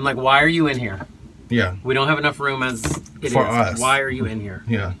 I'm like, why are you in here? Yeah. We don't have enough room as it is. For us. Why are you in here?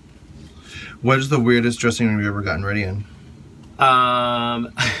 Yeah. What is the weirdest dressing room you've ever gotten ready in? I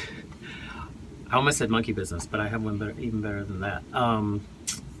almost said monkey business, but I have one better, even better than that.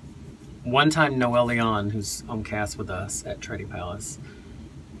 One time, Noelle Leon, who's on cast with us at Tranny Palace,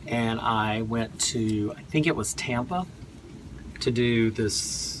 and I went to, I think it was Tampa, to do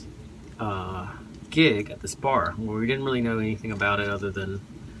this gig at this bar where we didn't really know anything about it other than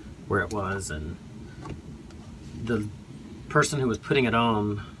where it was, and the person who was putting it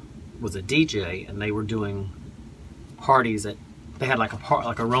on was a DJ, and they were doing parties that they had like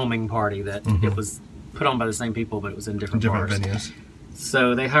a roaming party that it was put on by the same people, but it was in different bars. Venues.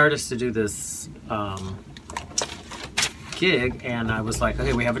 So they hired us to do this gig, and I was like,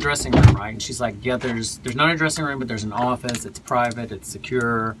 okay, we have a dressing room, right? And she's like, yeah, there's not a dressing room, but there's an office. It's private. It's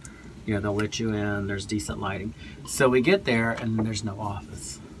secure. You know, they'll let you in. There's decent lighting. So we get there, and there's no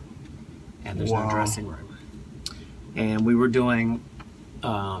office. and there's no dressing room. And we were doing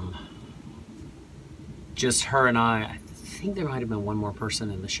just her and I think there might have been one more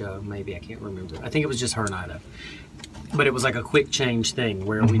person in the show, maybe, I can't remember. I think it was just her and I, though. But it was like a quick change thing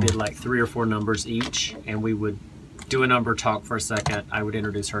where we did like 3 or 4 numbers each, and we would do a number, talk for a second. I would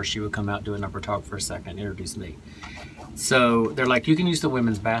introduce her. She would come out, do a number, talk for a second, introduce me. So they're like, you can use the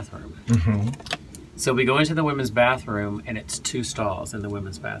women's bathroom. So we go into the women's bathroom, and it's 2 stalls in the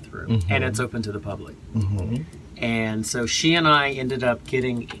women's bathroom, and it's open to the public. And so she and I ended up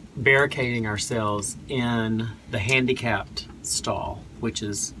barricading ourselves in the handicapped stall, which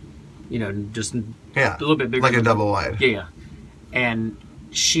is, you know, just a little bit bigger. Like a double wide. Yeah. And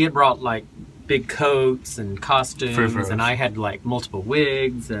she had brought like big coats and costumes, and I had like multiple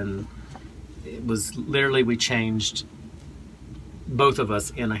wigs, and it was literally, we changed both of us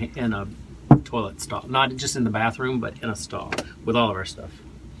in a toilet stall, not just in the bathroom, but in a stall with all of our stuff.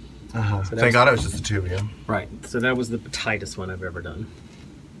 So thank God it was just the 2 of you. Right. So that was the tightest one I've ever done.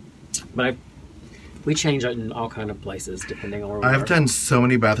 But we change it in all kind of places depending on where we are. I've done so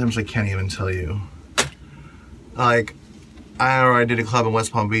many bathrooms I can't even tell you. Like, I did a club in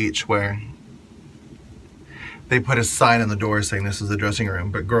West Palm Beach where they put a sign on the door saying this is the dressing room,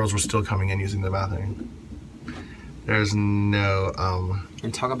 but girls were still coming in using the bathroom. There's no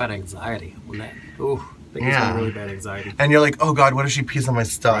And talk about anxiety on that. Ooh, that gives me really bad anxiety. And you're like, oh God, what if she pees on my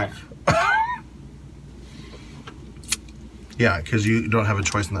stuff? Right. Yeah, because you don't have a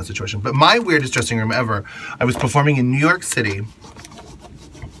choice in that situation. But my weirdest dressing room ever, I was performing in New York City,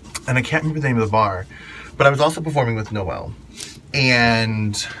 and I can't remember the name of the bar, but I was also performing with Noelle.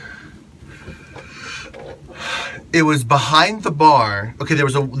 And it was behind the bar. Okay, there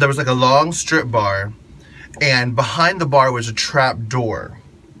was like a long strip bar, and behind the bar was a trap door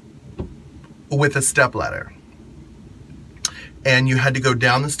with a stepladder. And you had to go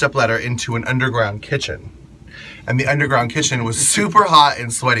down the stepladder into an underground kitchen. And the underground kitchen was super hot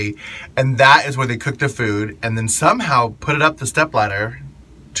and sweaty, and that is where they cooked the food, and then somehow put it up the stepladder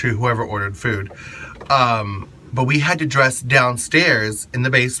to whoever ordered food. But we had to dress downstairs in the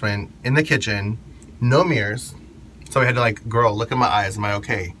basement, in the kitchen, no mirrors. So we had to like, girl, look at my eyes, am I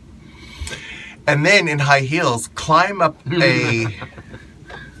okay? And then in high heels, climb up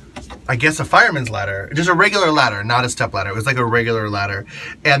I guess a fireman's ladder, just a regular ladder, not a step ladder. It was like a regular ladder.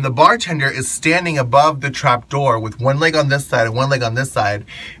 And the bartender is standing above the trap door with one leg on this side and one leg on this side.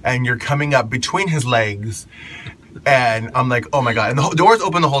 And you're coming up between his legs. And I'm like, oh my God. And the door's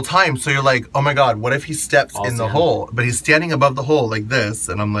open the whole time. So you're like, oh my God, what if he steps in the hole? But he's standing above the hole like this.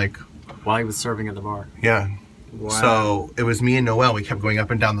 And I'm like. While he was serving at the bar. Yeah. Wow. So it was me and Noelle. We kept going up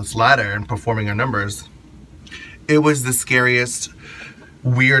and down this ladder and performing our numbers. It was the scariest,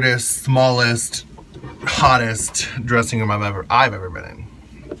 weirdest, smallest, hottest dressing room I've ever been in.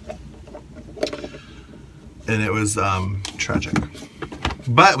 And it was tragic.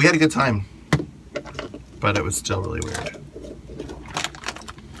 But we had a good time. But it was still really weird.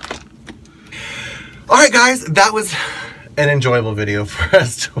 Alright guys, that was an enjoyable video for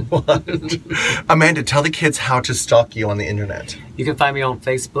us to watch. Amanda, tell the kids how to stalk you on the internet. You can find me on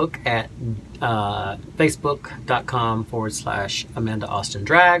Facebook at facebook.com/Amanda Austin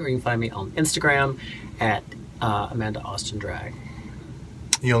Drag, or you can find me on Instagram at Amanda Austin Drag.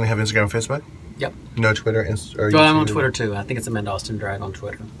 You only have Instagram and Facebook? Yep. No Twitter? Or YouTube? Well, I'm on Twitter too. I think it's Amanda Austin Drag on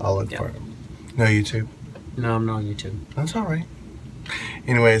Twitter. I'll look for it. No YouTube? No, I'm not on YouTube. That's alright.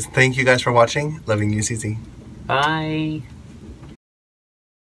 Anyways, thank you guys for watching. Loving you, CC. Bye.